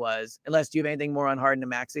Celtics was, unless do you have anything more on Harden and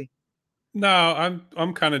Maxey? No,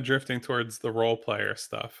 I'm kind of drifting towards the role player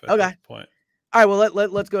stuff at this point. All right, well,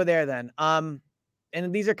 let's go there then. And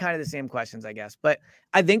these are kind of the same questions, I guess, but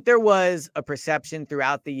I think there was a perception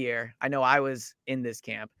throughout the year, I know I was in this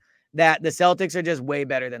camp, that the Celtics are just way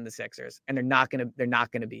better than the Sixers, and they're not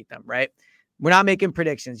gonna beat them, right? We're not making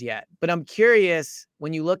predictions yet, but I'm curious,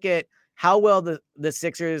 when you look at how well the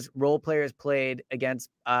Sixers role players played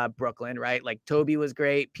against Brooklyn, right? Like Toby was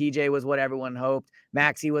great. PJ was what everyone hoped.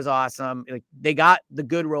 Maxey was awesome. Like, they got the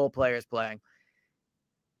good role players playing.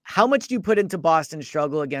 how much do you put into Boston's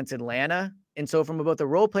struggle against Atlanta? And so from both a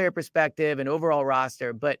role player perspective and overall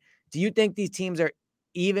roster, but do you think these teams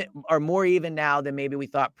are more even now than maybe we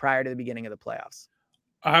thought prior to the beginning of the playoffs?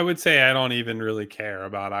 I would say I don't even really care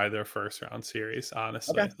about either first round series,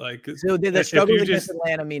 honestly. Okay. Like, so did the struggles against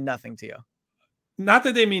Atlanta mean nothing to you? Not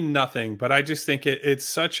that they mean nothing, but I just think it's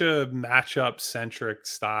such a matchup centric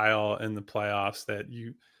style in the playoffs that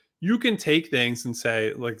you can take things and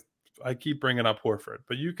say, like, I keep bringing up Horford,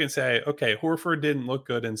 but you can say, okay, Horford didn't look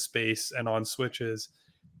good in space and on switches.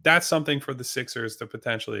 That's something for the Sixers to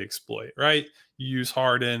potentially exploit, right? You use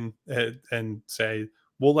Harden and say,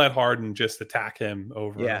 we'll let Harden just attack him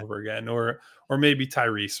over and over again, or maybe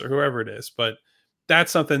Tyrese or whoever it is. But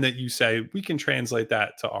that's something that you say, we can translate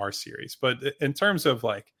that to our series. But in terms of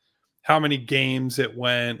like how many games it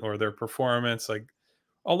went or their performance, like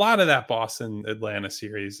a lot of that Boston Atlanta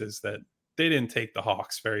series is that they didn't take the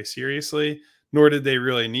Hawks very seriously, nor did they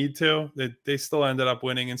really need to. They still ended up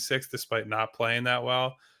winning in 6 despite not playing that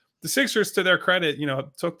well. The Sixers, to their credit,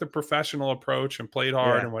 took the professional approach and played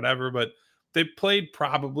hard and whatever, but they played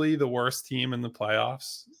probably the worst team in the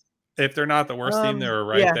playoffs. If they're not the worst team, they were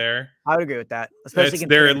right there. I would agree with that. Especially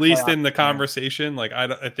they're at least in the conversation. Like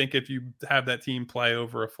I think if you have that team play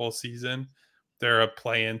over a full season, they're a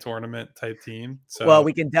play-in tournament type team. So, well,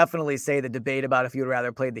 we can definitely say the debate about if you'd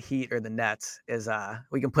rather play the Heat or the Nets is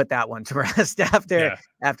we can put that one to rest after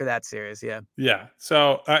that series. Yeah. Yeah.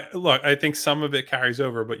 So look, I think some of it carries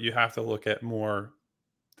over, but you have to look at more.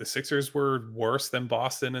 The Sixers were worse than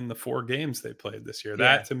Boston in the 4 games they played this year.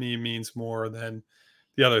 That to me means more than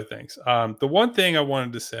the other things. The one thing I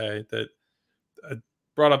wanted to say that I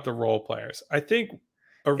brought up the role players. I think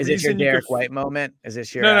is this your Derek White moment? Is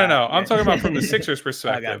this your no? I'm talking about from the Sixers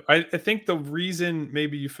perspective. Okay. I think the reason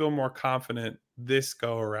maybe you feel more confident this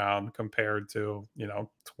go around compared to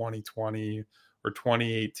 2020 or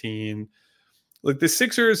 2018. Like the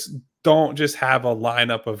Sixers don't just have a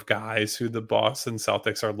lineup of guys who the Boston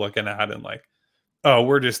Celtics are looking at and like, oh,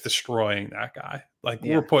 we're just destroying that guy. Like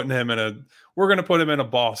we're going to put him in a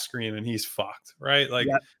ball screen and he's fucked, right? Like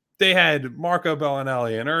they had Marco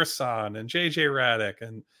Bellinelli and Ersan and JJ Redick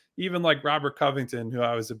and even like Robert Covington, who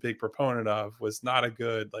I was a big proponent of, was not a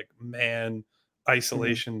good like man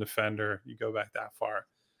isolation defender. You go back that far.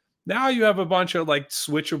 Now you have a bunch of like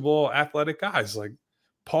switchable athletic guys like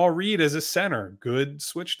Paul Reed as a center, good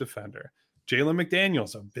switch defender. Jalen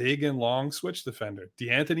McDaniels, a big and long switch defender.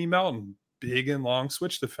 DeAnthony Melton, big and long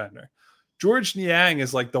switch defender. George Niang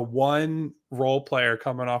is like the one role player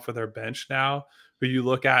coming off of their bench now who you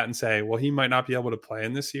look at and say, well, he might not be able to play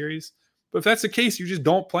in this series. But if that's the case, you just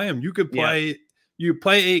don't play him. You could play, you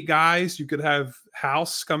play 8 guys. You could have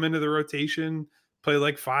House come into the rotation, play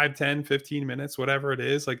like 5, 10, 15 minutes, whatever it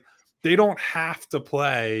is. Like they don't have to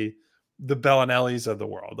play the Bellinellis of the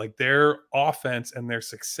world. Like their offense and their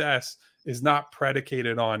success is not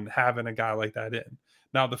predicated on having a guy like that in.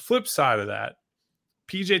 Now, the flip side of that,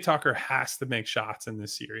 PJ Tucker has to make shots in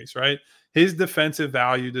this series, right? His defensive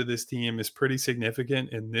value to this team is pretty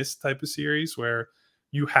significant in this type of series where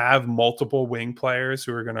you have multiple wing players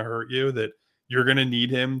who are going to hurt you, that you're going to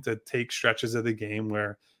need him to take stretches of the game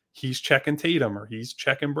where he's checking Tatum or he's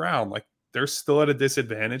checking Brown. Like they're still at a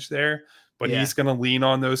disadvantage there, but he's going to lean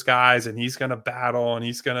on those guys and he's going to battle and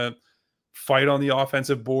he's going to fight on the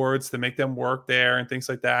offensive boards to make them work there and things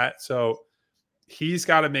like that. So he's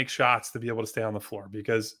got to make shots to be able to stay on the floor,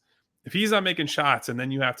 because if he's not making shots and then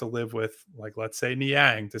you have to live with, like, let's say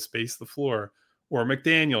Niang to space the floor, or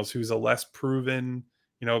McDaniels, who's a less proven,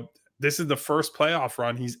 this is the first playoff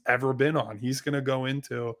run he's ever been on. He's going to go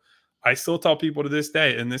into, I still tell people to this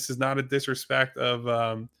day, and this is not a disrespect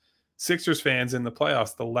of Sixers fans in the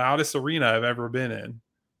playoffs, the loudest arena I've ever been in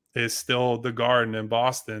is still the Garden in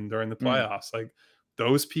Boston during the playoffs. Like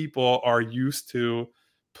those people are used to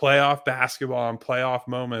playoff basketball and playoff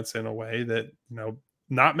moments in a way that,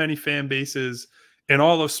 not many fan bases in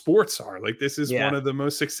all of sports are. Like this is one of the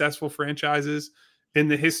most successful franchises in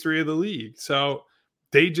the history of the league. So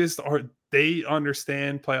they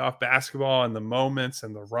understand playoff basketball and the moments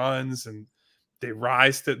and the runs, and they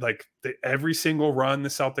rise to every single run the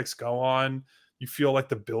Celtics go on. You feel like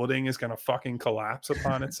the building is going to fucking collapse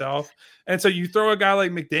upon itself. And so you throw a guy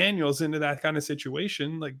like McDaniels into that kind of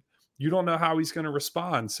situation, like you don't know how he's going to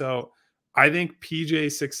respond. So I think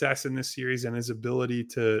PJ's success in this series and his ability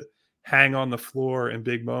to hang on the floor in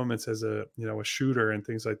big moments as a shooter and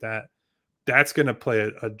things like that, that's going to play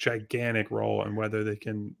a gigantic role in whether they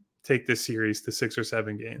can take this series to 6 or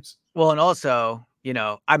 7 games. Well, and also,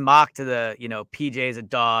 I mocked the, PJ's a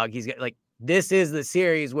dog. He's got this is the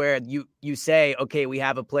series where you say, okay, we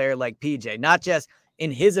have a player like PJ, not just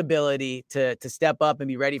in his ability to step up and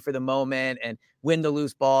be ready for the moment and win the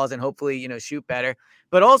loose balls and hopefully, shoot better.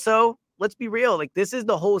 But also, let's be real. Like, this is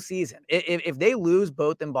the whole season. If they lose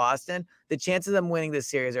both in Boston, the chances of them winning this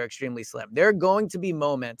series are extremely slim. There are going to be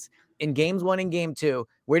moments in games 1 and game 2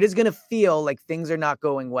 where it is going to feel like things are not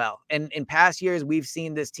going well. And in past years, we've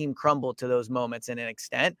seen this team crumble to those moments in an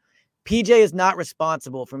extent. PJ is not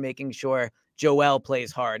responsible for making sure Joel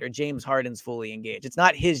plays hard or James Harden's fully engaged. It's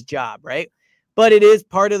not his job, right? But it is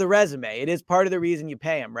part of the resume. It is part of the reason you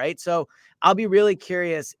pay him, right? So I'll be really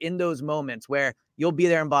curious in those moments where you'll be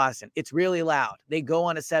there in Boston. It's really loud. They go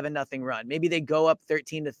on a 7-0 run. Maybe they go up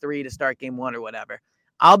 13-3 to start game 1 or whatever.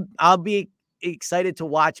 I'll be excited to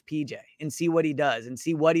watch PJ and see what he does and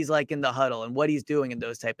see what he's like in the huddle and what he's doing and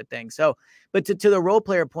those type of things. So, but to the role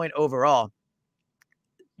player point overall,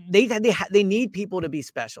 they need people to be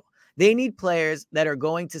special. They need players that are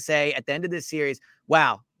going to say at the end of this series,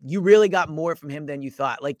 wow, you really got more from him than you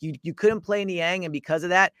thought. Like you couldn't play Niang, and because of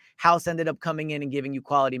that, House ended up coming in and giving you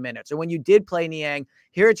quality minutes. Or when you did play Niang,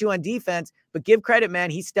 here at you on defense, but give credit, man,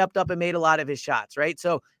 he stepped up and made a lot of his shots, right?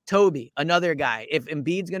 So Toby, another guy, if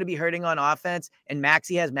Embiid's going to be hurting on offense and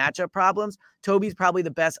Maxey has matchup problems, Toby's probably the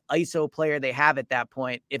best ISO player they have at that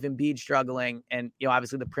point if Embiid's struggling and,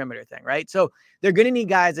 obviously the perimeter thing, right? So they're going to need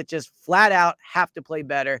guys that just flat out have to play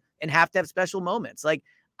better and have to have special moments. Like,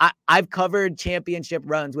 I've covered championship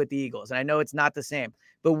runs with the Eagles, and I know it's not the same.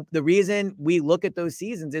 But the reason we look at those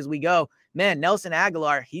seasons is we go, man, Nelson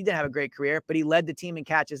Aguilar, he didn't have a great career, but he led the team in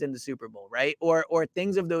catches in the Super Bowl, right? Or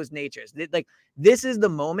things of those natures. Like, this is the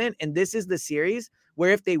moment, and this is the series where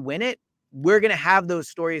if they win it, we're going to have those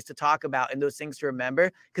stories to talk about and those things to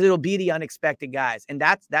remember because it'll be the unexpected guys. And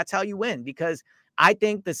that's how you win, because I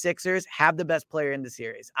think the Sixers have the best player in the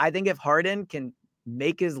series. I think if Harden can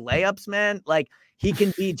make his layups, man, like, he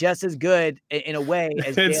can be just as good in a way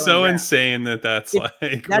as it's Jaylen so Brown. insane that's like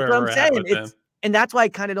that's where what I'm we're saying. at with him. And that's why I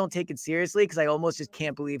kind of don't take it seriously, because I almost just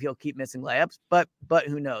can't believe he'll keep missing layups. But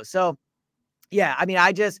who knows? So yeah, I mean,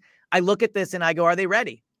 I look at this and I go, are they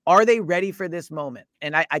ready? Are they ready for this moment?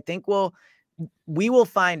 And I think we will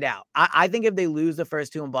find out. I think if they lose the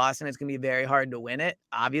first 2 in Boston, it's going to be very hard to win it,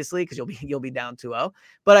 obviously, because you'll be down 2-0.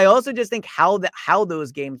 But I also just think how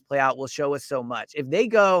those games play out will show us so much. If they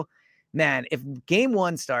go, man, if game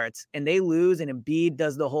 1 starts and they lose and Embiid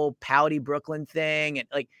does the whole pouty Brooklyn thing, and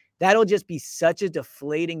like, that'll just be such a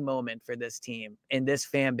deflating moment for this team and this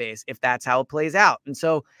fan base if that's how it plays out. And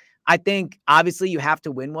so I think obviously you have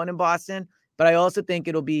to win one in Boston, but I also think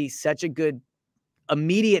it'll be such a good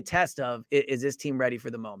immediate test of, is this team ready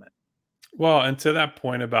for the moment? Well, and to that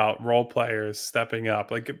point about role players stepping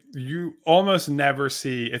up, like, you almost never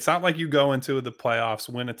see, it's not like you go into the playoffs,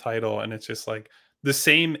 win a title, and it's just like the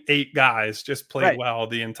same 8 guys just play well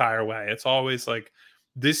the entire way. It's always like,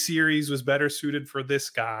 this series was better suited for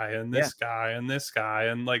this guy and this guy and this guy.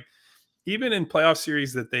 And like, even in playoff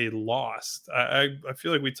series that they lost, I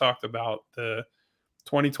feel like we talked about the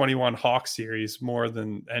 2021 Hawks series more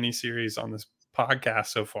than any series on this podcast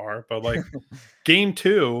so far. But like, game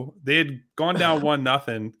 2, they had gone down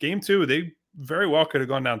 1-0. Game 2, they very well could have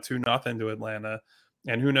gone down 2-0 to Atlanta.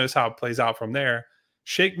 And who knows how it plays out from there.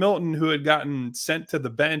 Shake Milton, who had gotten sent to the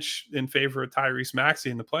bench in favor of Tyrese Maxey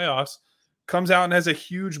in the playoffs, comes out and has a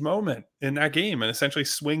huge moment in that game and essentially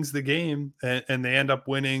swings the game, and they end up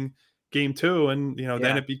winning game 2. And,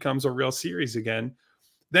 then it becomes a real series again.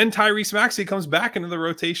 Then Tyrese Maxey comes back into the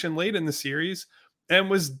rotation late in the series and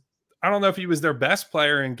was, I don't know if he was their best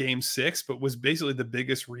player in game 6, but was basically the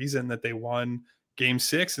biggest reason that they won game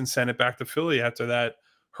 6 and sent it back to Philly after that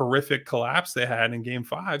horrific collapse they had in game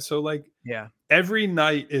 5. So like, every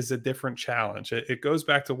night is a different challenge. It goes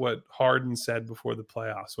back to what Harden said before the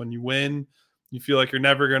playoffs. When you win, you feel like you're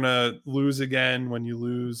never going to lose again. When you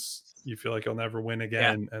lose, you feel like you'll never win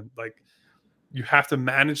again. And like, you have to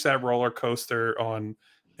manage that roller coaster on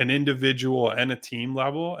an individual and a team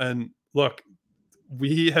level. And look,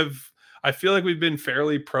 I feel like we've been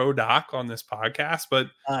fairly pro Doc on this podcast, but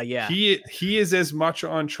he is as much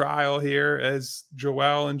on trial here as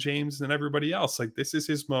Joel and James and everybody else. Like, this is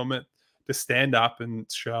his moment to stand up and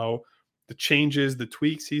show the changes, the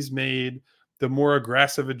tweaks he's made, the more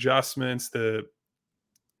aggressive adjustments, the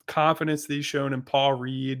confidence that he's shown in Paul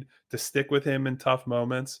Reed to stick with him in tough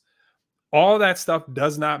moments. All that stuff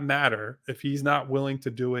does not matter if he's not willing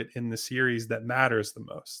to do it in the series that matters the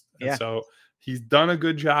most. And so he's done a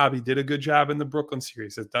good job. He did a good job in the Brooklyn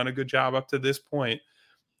series. Has done a good job up to this point.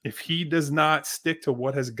 If he does not stick to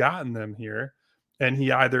what has gotten them here, and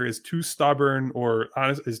he either is too stubborn or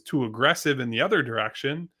is too aggressive in the other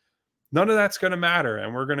direction, none of that's going to matter.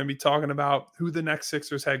 And we're going to be talking about who the next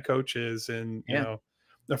Sixers head coach is in,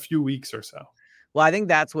 a few weeks or so. Well, I think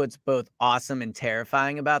that's what's both awesome and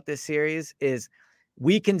terrifying about this series is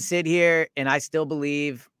we can sit here and I still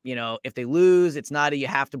believe, if they lose, it's not a you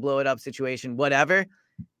have to blow it up situation, whatever.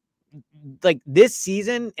 Like this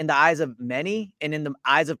season, in the eyes of many and in the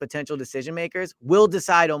eyes of potential decision makers, will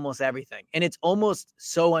decide almost everything. And it's almost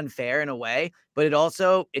so unfair in a way, but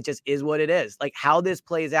it just is what it is. Like how this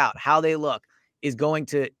plays out, how they look is going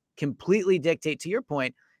to completely dictate, to your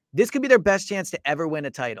point, this could be their best chance to ever win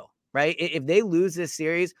a title, right? If they lose this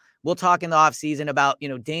series, we'll talk in the offseason about,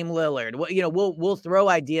 Dame Lillard. We'll throw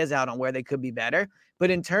ideas out on where they could be better.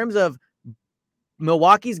 But in terms of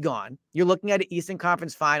Milwaukee's gone, you're looking at an Eastern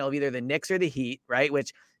Conference final of either the Knicks or the Heat, right?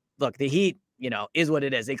 Which, look, the Heat, is what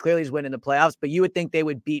it is. They clearly just win in the playoffs, but you would think they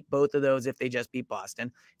would beat both of those if they just beat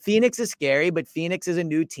Boston. Phoenix is scary, but Phoenix is a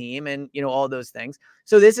new team and, all those things.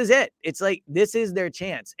 So this is it. It's like, this is their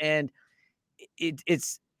chance. And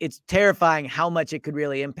it's terrifying how much it could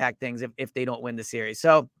really impact things if they don't win the series.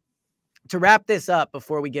 So to wrap this up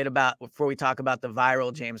before we talk about the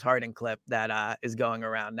viral James Harden clip that is going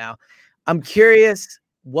around now, I'm curious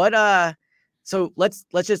so let's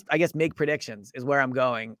just, I guess, make predictions is where I'm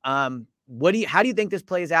going. How do you think this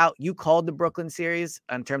plays out? You called the Brooklyn series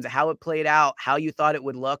in terms of how it played out, how you thought it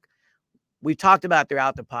would look. We've talked about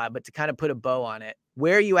throughout the pod, but to kind of put a bow on it,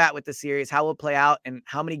 where are you at with the series? How will it play out and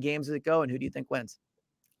how many games does it go and who do you think wins?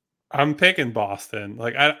 I'm picking Boston.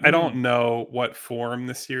 Like I don't know what form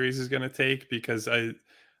the series is going to take because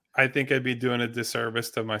I think I'd be doing a disservice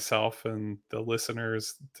to myself and the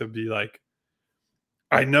listeners to be like,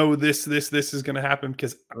 I know this is going to happen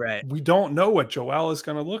because we don't know what Joel is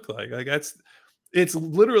going to look like. Like it's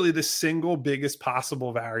literally the single biggest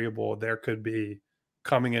possible variable there could be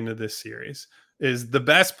coming into this series is the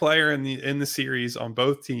best player in the series on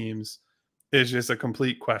both teams is just a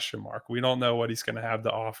complete question mark. We don't know what he's going to have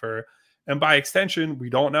to offer. And by extension, we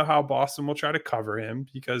don't know how Boston will try to cover him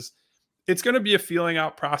because it's going to be a feeling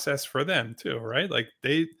out process for them too, right? Like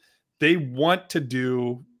they want to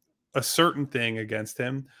do a certain thing against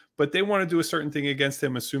him, but they want to do a certain thing against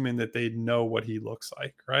him, assuming that they know what he looks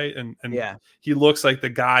like, right? And he looks like the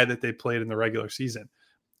guy that they played in the regular season.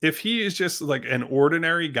 If he is just like an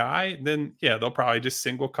ordinary guy, then they'll probably just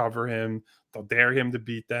single cover him. They'll dare him to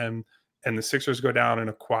beat them. And the Sixers go down in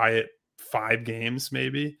a quiet 5 games,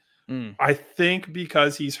 maybe. I think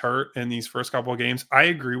because he's hurt in these first couple of games, I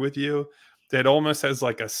agree with you that almost has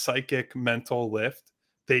like a psychic mental lift.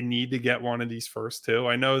 They need to get one of these first 2.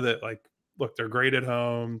 I know that, like, look, they're great at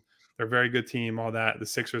home. They're a very good team, all that. The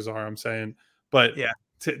Sixers are, I'm saying. But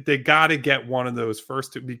they got to get one of those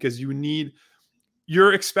first 2 because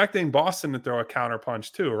you're expecting Boston to throw a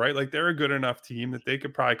counterpunch too, right? Like they're a good enough team that they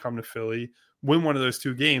could probably come to Philly, win one of those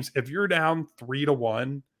 2 games. If you're down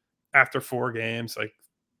 3-1 after 4 games, like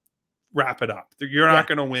wrap it up. You're not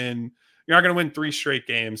going to win. You're not going to win 3 straight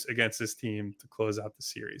games against this team to close out the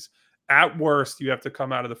series. At worst, you have to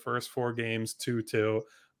come out of the first 4 games 2-2.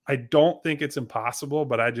 I don't think it's impossible,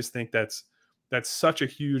 but I just think that's such a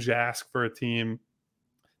huge ask for a team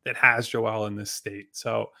that has Joel in this state.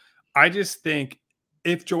 So I just think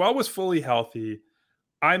if Joel was fully healthy,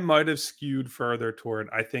 I might have skewed further toward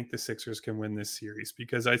I think the Sixers can win this series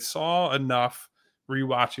because I saw enough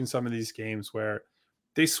rewatching some of these games where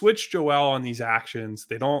they switch Joel on these actions.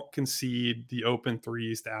 They don't concede the open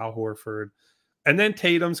threes to Al Horford. And then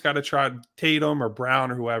Tatum or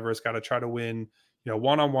Brown or whoever has got to try to win,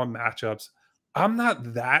 one-on-one matchups. I'm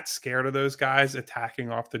not that scared of those guys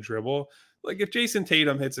attacking off the dribble. Like if Jason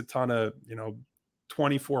Tatum hits a ton of,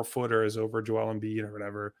 24-footers over Joel Embiid or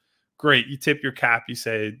whatever, great. You tip your cap. You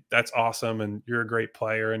say, that's awesome. And you're a great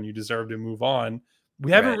player and you deserve to move on.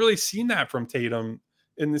 We haven't really seen that from Tatum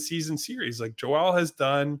in the season series. Like Joel has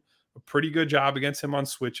done a pretty good job against him on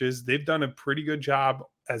switches. They've done a pretty good job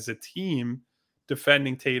as a team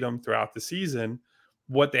defending Tatum throughout the season.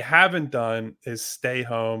 What they haven't done is stay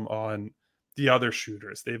home on the other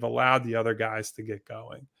shooters. They've allowed the other guys to get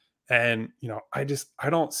going. And, I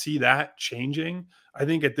don't see that changing. I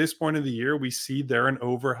think at this point of the year, we see they're an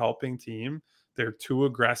over-helping team. They're too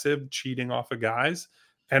aggressive, cheating off of guys.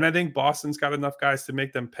 And I think Boston's got enough guys to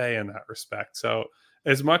make them pay in that respect. So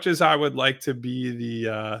as much as I would like to be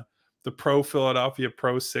the pro Philadelphia,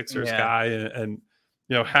 pro Sixers guy and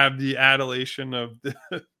have the adulation of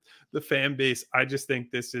the fan base, I just think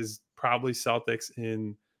this is probably Celtics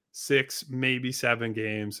in 6, maybe 7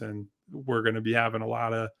 games. And we're going to be having a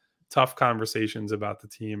lot of tough conversations about the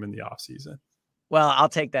team in the offseason. Well, I'll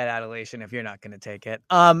take that adulation if you're not going to take it.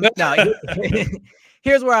 No,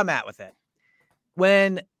 here's where I'm at with it.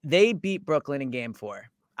 When they beat Brooklyn in game 4,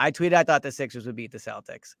 I tweeted I thought the Sixers would beat the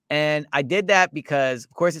Celtics. And I did that because,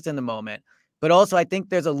 of course, it's in the moment. But also, I think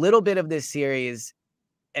there's a little bit of this series,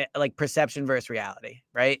 like perception versus reality,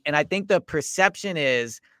 right? And I think the perception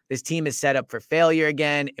is this team is set up for failure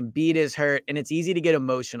again. Embiid is hurt, and it's easy to get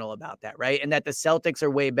emotional about that, right? And that the Celtics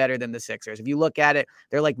are way better than the Sixers. If you look at it,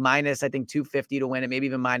 they're like minus, I think, 250 to win it, maybe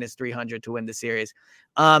even minus 300 to win the series.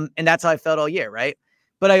 And that's how I felt all year, right?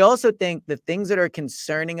 But I also think the things that are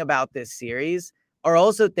concerning about this series are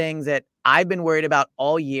also things that I've been worried about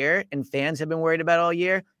all year and fans have been worried about all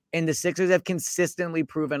year. And the Sixers have consistently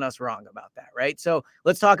proven us wrong about that, right? So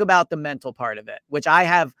let's talk about the mental part of it, which I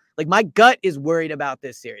have, like, my gut is worried about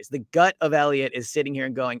this series. The gut of Elliott is sitting here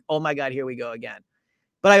and going, oh my God, here we go again.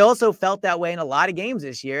 But I also felt that way in a lot of games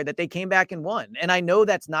this year that they came back and won. And I know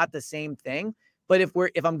that's not the same thing, but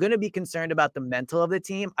if I'm going to be concerned about the mental of the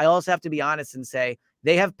team, I also have to be honest and say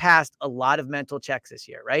they have passed a lot of mental checks this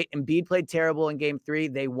year, right? Embiid played terrible in game 3.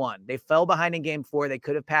 They won. They fell behind in game 4. They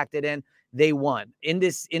could have packed it in. They won in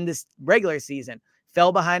this regular season,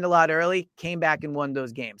 fell behind a lot early, came back and won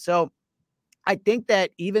those games. So I think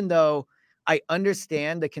that even though I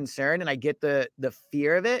understand the concern and I get the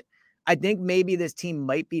fear of it, I think maybe this team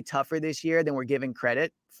might be tougher this year than we're giving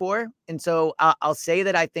credit for. And so I'll say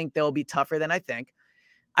that I think they'll be tougher than I think.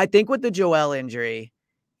 I think with the Joel injury,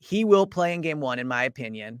 he will play in game 1, in my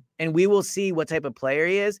opinion, and we will see what type of player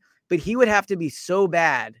he is. But he would have to be so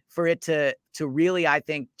bad for it to really, I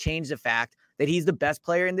think, change the fact that he's the best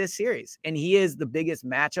player in this series. And he is the biggest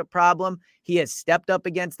matchup problem. He has stepped up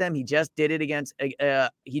against them. He just did it against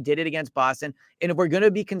Boston. And if we're going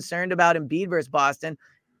to be concerned about Embiid versus Boston,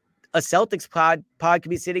 a Celtics pod could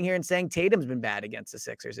be sitting here and saying Tatum's been bad against the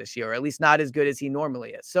Sixers this year, or at least not as good as he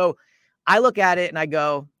normally is. So I look at it and I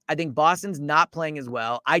go, I think Boston's not playing as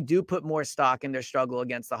well. I do put more stock in their struggle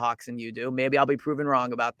against the Hawks than you do. Maybe I'll be proven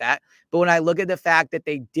wrong about that. But when I look at the fact that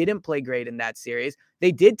they didn't play great in that series,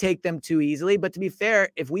 they did take them too easily. But to be fair,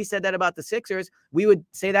 if we said that about the Sixers, we would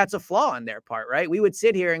say that's a flaw on their part, right? We would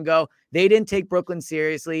sit here and go, they didn't take Brooklyn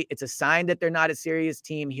seriously. It's a sign that they're not a serious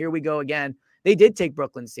team. Here we go again. They did take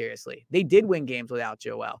Brooklyn seriously. They did win games without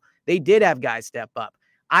Joel. They did have guys step up.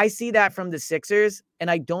 I see that from the Sixers, and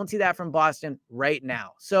I don't see that from Boston right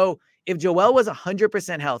now. So if Joel was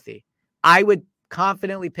 100% healthy, I would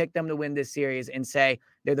confidently pick them to win this series and say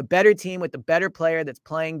they're the better team with the better player that's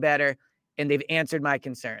playing better, and they've answered my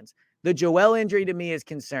concerns. The Joel injury to me is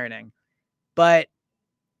concerning, but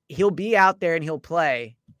he'll be out there and he'll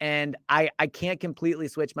play, and I can't completely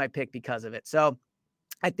switch my pick because of it. So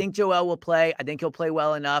I think Joel will play. I think he'll play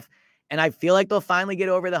well enough. And I feel like they'll finally get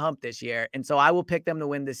over the hump this year. And so I will pick them to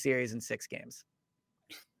win this series in 6 games.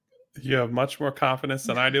 You have much more confidence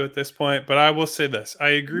than I do at this point. But I will say this. I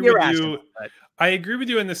agree with you. I agree with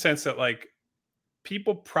you in the sense that, like,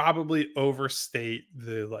 people probably overstate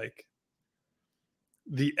the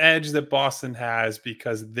edge that Boston has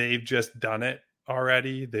because they've just done it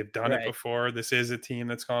already. They've done it before. This is a team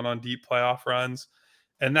that's gone on deep playoff runs.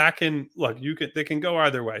 And that can, they can go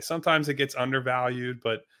either way. Sometimes it gets undervalued,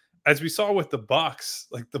 but as we saw with the Bucks,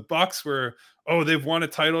 like the Bucks were, they've won a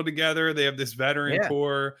title together. They have this veteran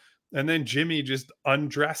core. And then Jimmy just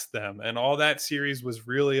undressed them. And all that series was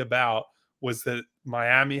really about was that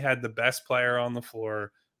Miami had the best player on the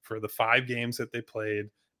floor for the 5 games that they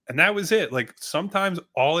played. And that was it. Like, sometimes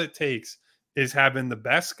all it takes is having the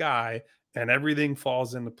best guy and everything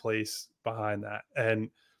falls into place behind that.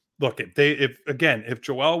 And look, if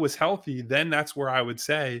Joel was healthy, then that's where I would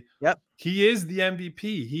say, yep, he is the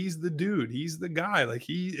MVP. He's the dude. He's the guy. Like,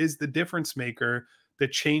 he is the difference maker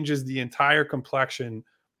that changes the entire complexion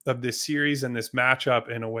of this series and this matchup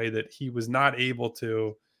in a way that he was not able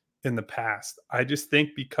to in the past. I just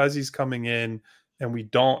think because he's coming in and we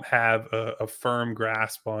don't have a firm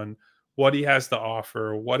grasp on what he has to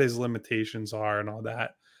offer, what his limitations are and all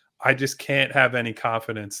that, I just can't have any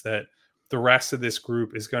confidence that the rest of this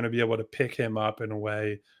group is going to be able to pick him up in a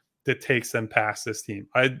way that takes them past this team.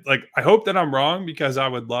 I hope that I'm wrong, because I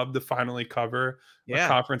would love to finally cover a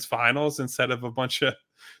conference finals instead of a bunch of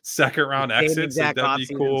second round exits. That'd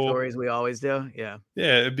be cool. Stories we always do. Yeah,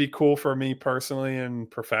 it'd be cool for me personally and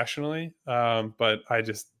professionally. But I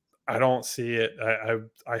don't see it.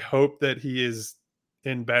 I hope that he is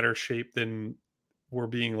in better shape than we're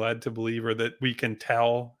being led to believe, or that we can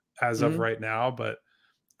tell as of right now. But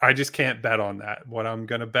I just can't bet on that. What I'm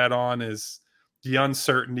going to bet on is the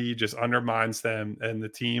uncertainty just undermines them, and the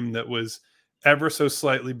team that was ever so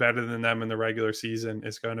slightly better than them in the regular season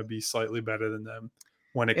is going to be slightly better than them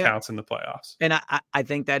when it counts in the playoffs. And I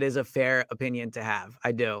think that is a fair opinion to have.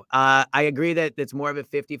 I do. I agree that it's more of a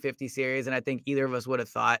 50-50 series, and I think either of us would have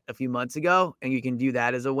thought a few months ago, and you can do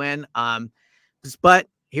that as a win. But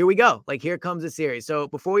here we go. Like, here comes the series. So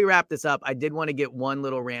before we wrap this up, I did want to get one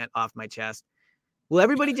little rant off my chest. Will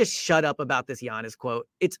everybody just shut up about this Giannis quote?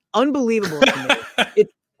 It's unbelievable to me.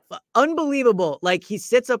 It's unbelievable. Like, he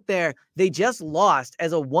sits up there. They just lost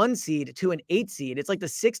as a 1 seed to an 8 seed. It's like the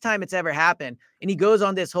 6th time it's ever happened. And he goes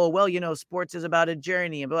on this whole, well, you know, sports is about a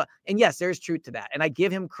journey and blah. And yes, there's truth to that. And I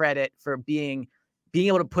give him credit for being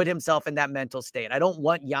able to put himself in that mental state. I don't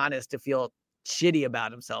want Giannis to feel shitty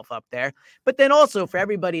about himself up there. But then also for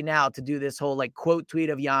everybody now to do this whole like quote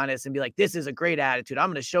tweet of Giannis and be like, this is a great attitude. I'm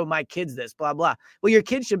going to show my kids this, blah, blah. Well, your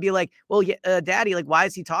kids should be like, well, daddy, like, why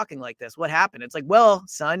is he talking like this? What happened? It's like, well,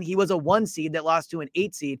 son, he was a 1 seed that lost to an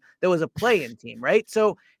 8 seed. That was a play-in team, right?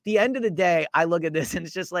 So the end of the day, I look at this and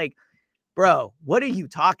it's just like, bro, what are you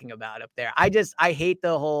talking about up there? I hate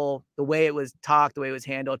the way it was talked, the way it was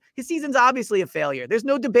handled. His season's obviously a failure. There's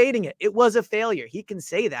no debating it. It was a failure. He can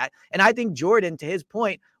say that. And I think Jordan, to his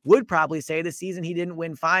point, would probably say the season he didn't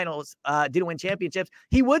win finals, didn't win championships.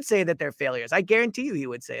 He would say that they're failures. I guarantee you he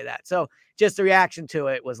would say that. So just the reaction to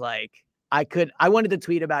it was like, I wanted to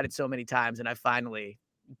tweet about it so many times and I finally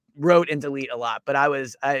wrote and delete a lot, but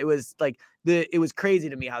it was crazy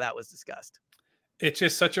to me how that was discussed. It's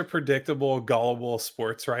just such a predictable, gullible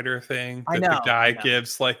sports writer thing that the guy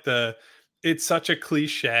gives. Like it's such a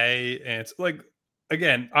cliche, and it's like,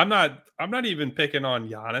 again, I'm not even picking on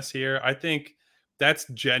Giannis here. I think that's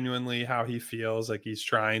genuinely how he feels. Like he's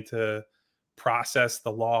trying to process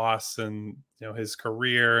the loss and, you know, his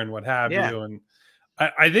career and what have you. And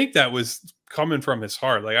I think that was coming from his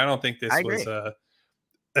heart. Like I don't think this was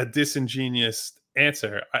a disingenuous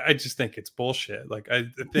answer. I just think it's bullshit. Like I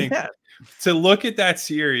think to look at that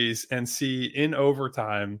series and see in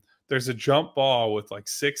overtime, there's a jump ball with like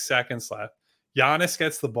 6 seconds left. Giannis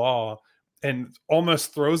gets the ball and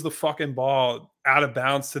almost throws the fucking ball out of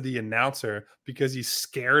bounds to the announcer because he's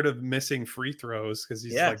scared of missing free throws because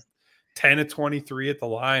he's like 10 of 23 at the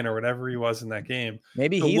line or whatever he was in that game.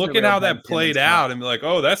 Maybe so look at how that played out and be like,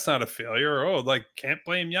 oh, that's not a failure. Oh, like can't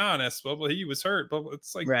blame Giannis. Well, he was hurt. But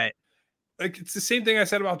it's like, right. Like it's the same thing I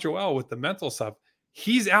said about Joel with the mental stuff.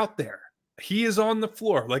 He's out there. He is on the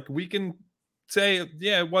floor. Like we can say,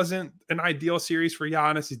 yeah, it wasn't an ideal series for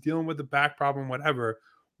Giannis. He's dealing with the back problem, whatever.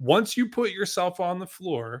 Once you put yourself on the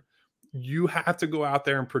floor, you have to go out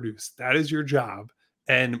there and produce. That is your job.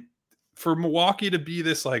 And for Milwaukee to be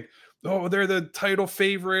this like, oh, they're the title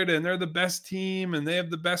favorite and they're the best team and they have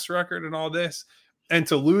the best record and all this. And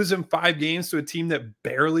to lose in 5 games to a team that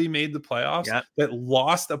barely made the playoffs, that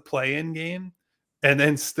lost a play-in game, and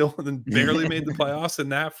then still barely made the playoffs in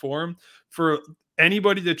that form, for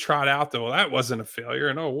anybody to trot out, though, well, that wasn't a failure.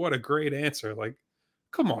 And, oh, what a great answer. Like,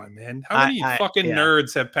 come on, man. How many fucking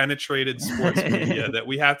nerds have penetrated sports media that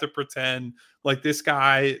we have to pretend like this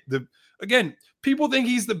guy, again, people think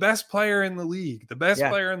he's the best player in the league, the best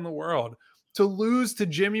player in the world. To lose to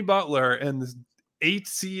Jimmy Butler and the 8th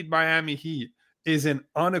seed Miami Heat is an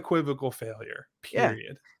unequivocal failure, period.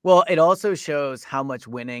 Yeah. Well, it also shows how much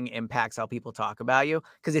winning impacts how people talk about you.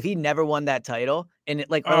 Because if he never won that title, and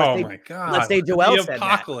my God, let's say Joel said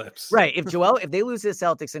apocalypse. That. Right. If they lose to the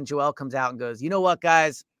Celtics and Joel comes out and goes, you know what,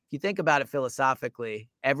 guys, if you think about it philosophically,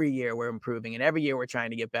 every year we're improving and every year we're trying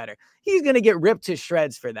to get better. He's going to get ripped to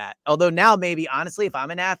shreds for that. Although now maybe, honestly, if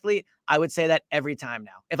I'm an athlete, I would say that every time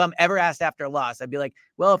now. If I'm ever asked after a loss, I'd be like,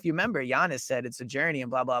 well, if you remember, Giannis said it's a journey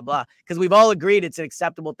and blah, blah, blah. Because we've all agreed it's an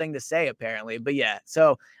acceptable thing to say, apparently. But yeah,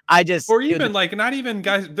 so I just... Or even like, not even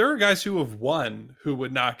guys, there are guys who have won who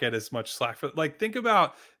would not get as much slack for, like, think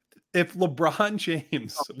about if LeBron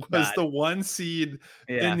James was the 1 seed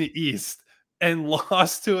in the East and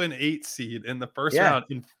lost to an 8 seed in the first round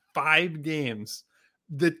in 5 games,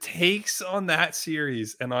 the takes on that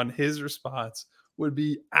series and on his response would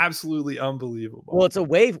be absolutely unbelievable. Well, it's a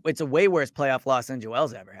way worse playoff loss than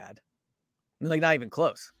Joel's ever had. I mean, like, not even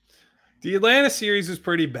close. The Atlanta series was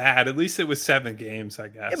pretty bad. At least it was 7 games, I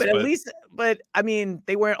guess. Yeah, but I mean,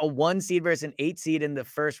 they weren't a 1 seed versus an 8 seed in the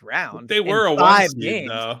first round. They were a 1 seed, games.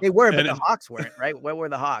 Though. They were, but the Hawks weren't, right? What were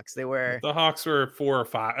the Hawks? The Hawks were 4 or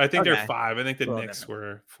 5. I think they're 5. I think the Knicks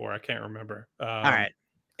were 4. I can't remember. All right.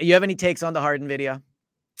 You have any takes on the Harden video?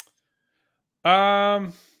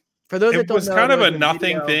 For those that don't know, it was kind of a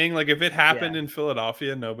nothing thing. Like if it happened in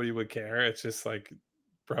Philadelphia, nobody would care. It's just like,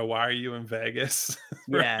 bro, why are you in Vegas?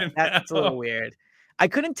 That's a little weird. I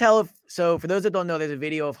couldn't tell so for those that don't know, there's a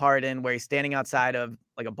video of Harden where he's standing outside of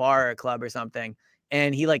like a bar or a club or something.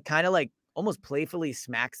 And he like kind of like almost playfully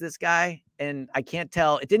smacks this guy. And I can't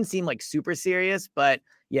tell, it didn't seem like super serious, but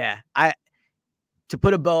yeah, to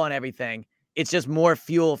put a bow on everything, it's just more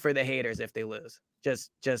fuel for the haters if they lose.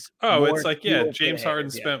 Just it's like, James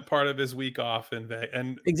Harden spent part of his week off in Vegas.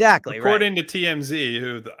 And exactly, according to TMZ,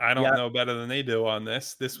 who I don't know better than they do on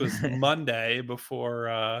this was Monday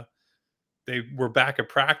before they were back at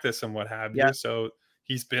practice and what have you. So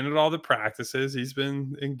he's been at all the practices. He's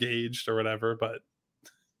been engaged or whatever, but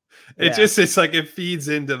it's like it feeds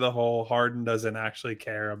into the whole Harden doesn't actually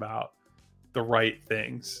care about the right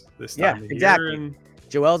things this time of exactly. year. And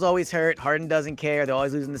Joel's always hurt. Harden doesn't care. They're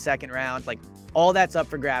always losing the second round. Like, all that's up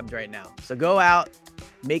for grabs right now. So go out,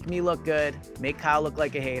 make me look good, make Kyle look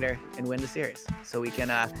like a hater, and win the series. So we can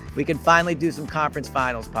finally do some conference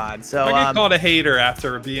finals pod. So I get called a hater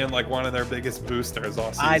after being like one of their biggest boosters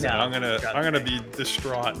all season. I know. I'm gonna be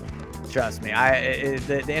distraught. Trust me,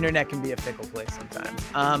 the internet can be a fickle place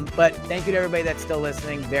sometimes. But thank you to everybody that's still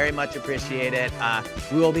listening. Very much appreciate it.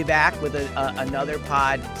 We will be back with another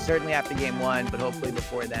pod, certainly after game 1, but hopefully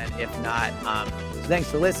before then, if not. So thanks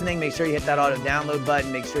for listening. Make sure you hit that auto download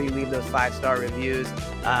button. Make sure you leave those 5-star reviews.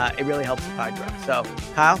 It really helps the pod grow. So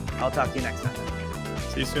Kyle, I'll talk to you next time.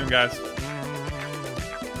 See you soon, guys.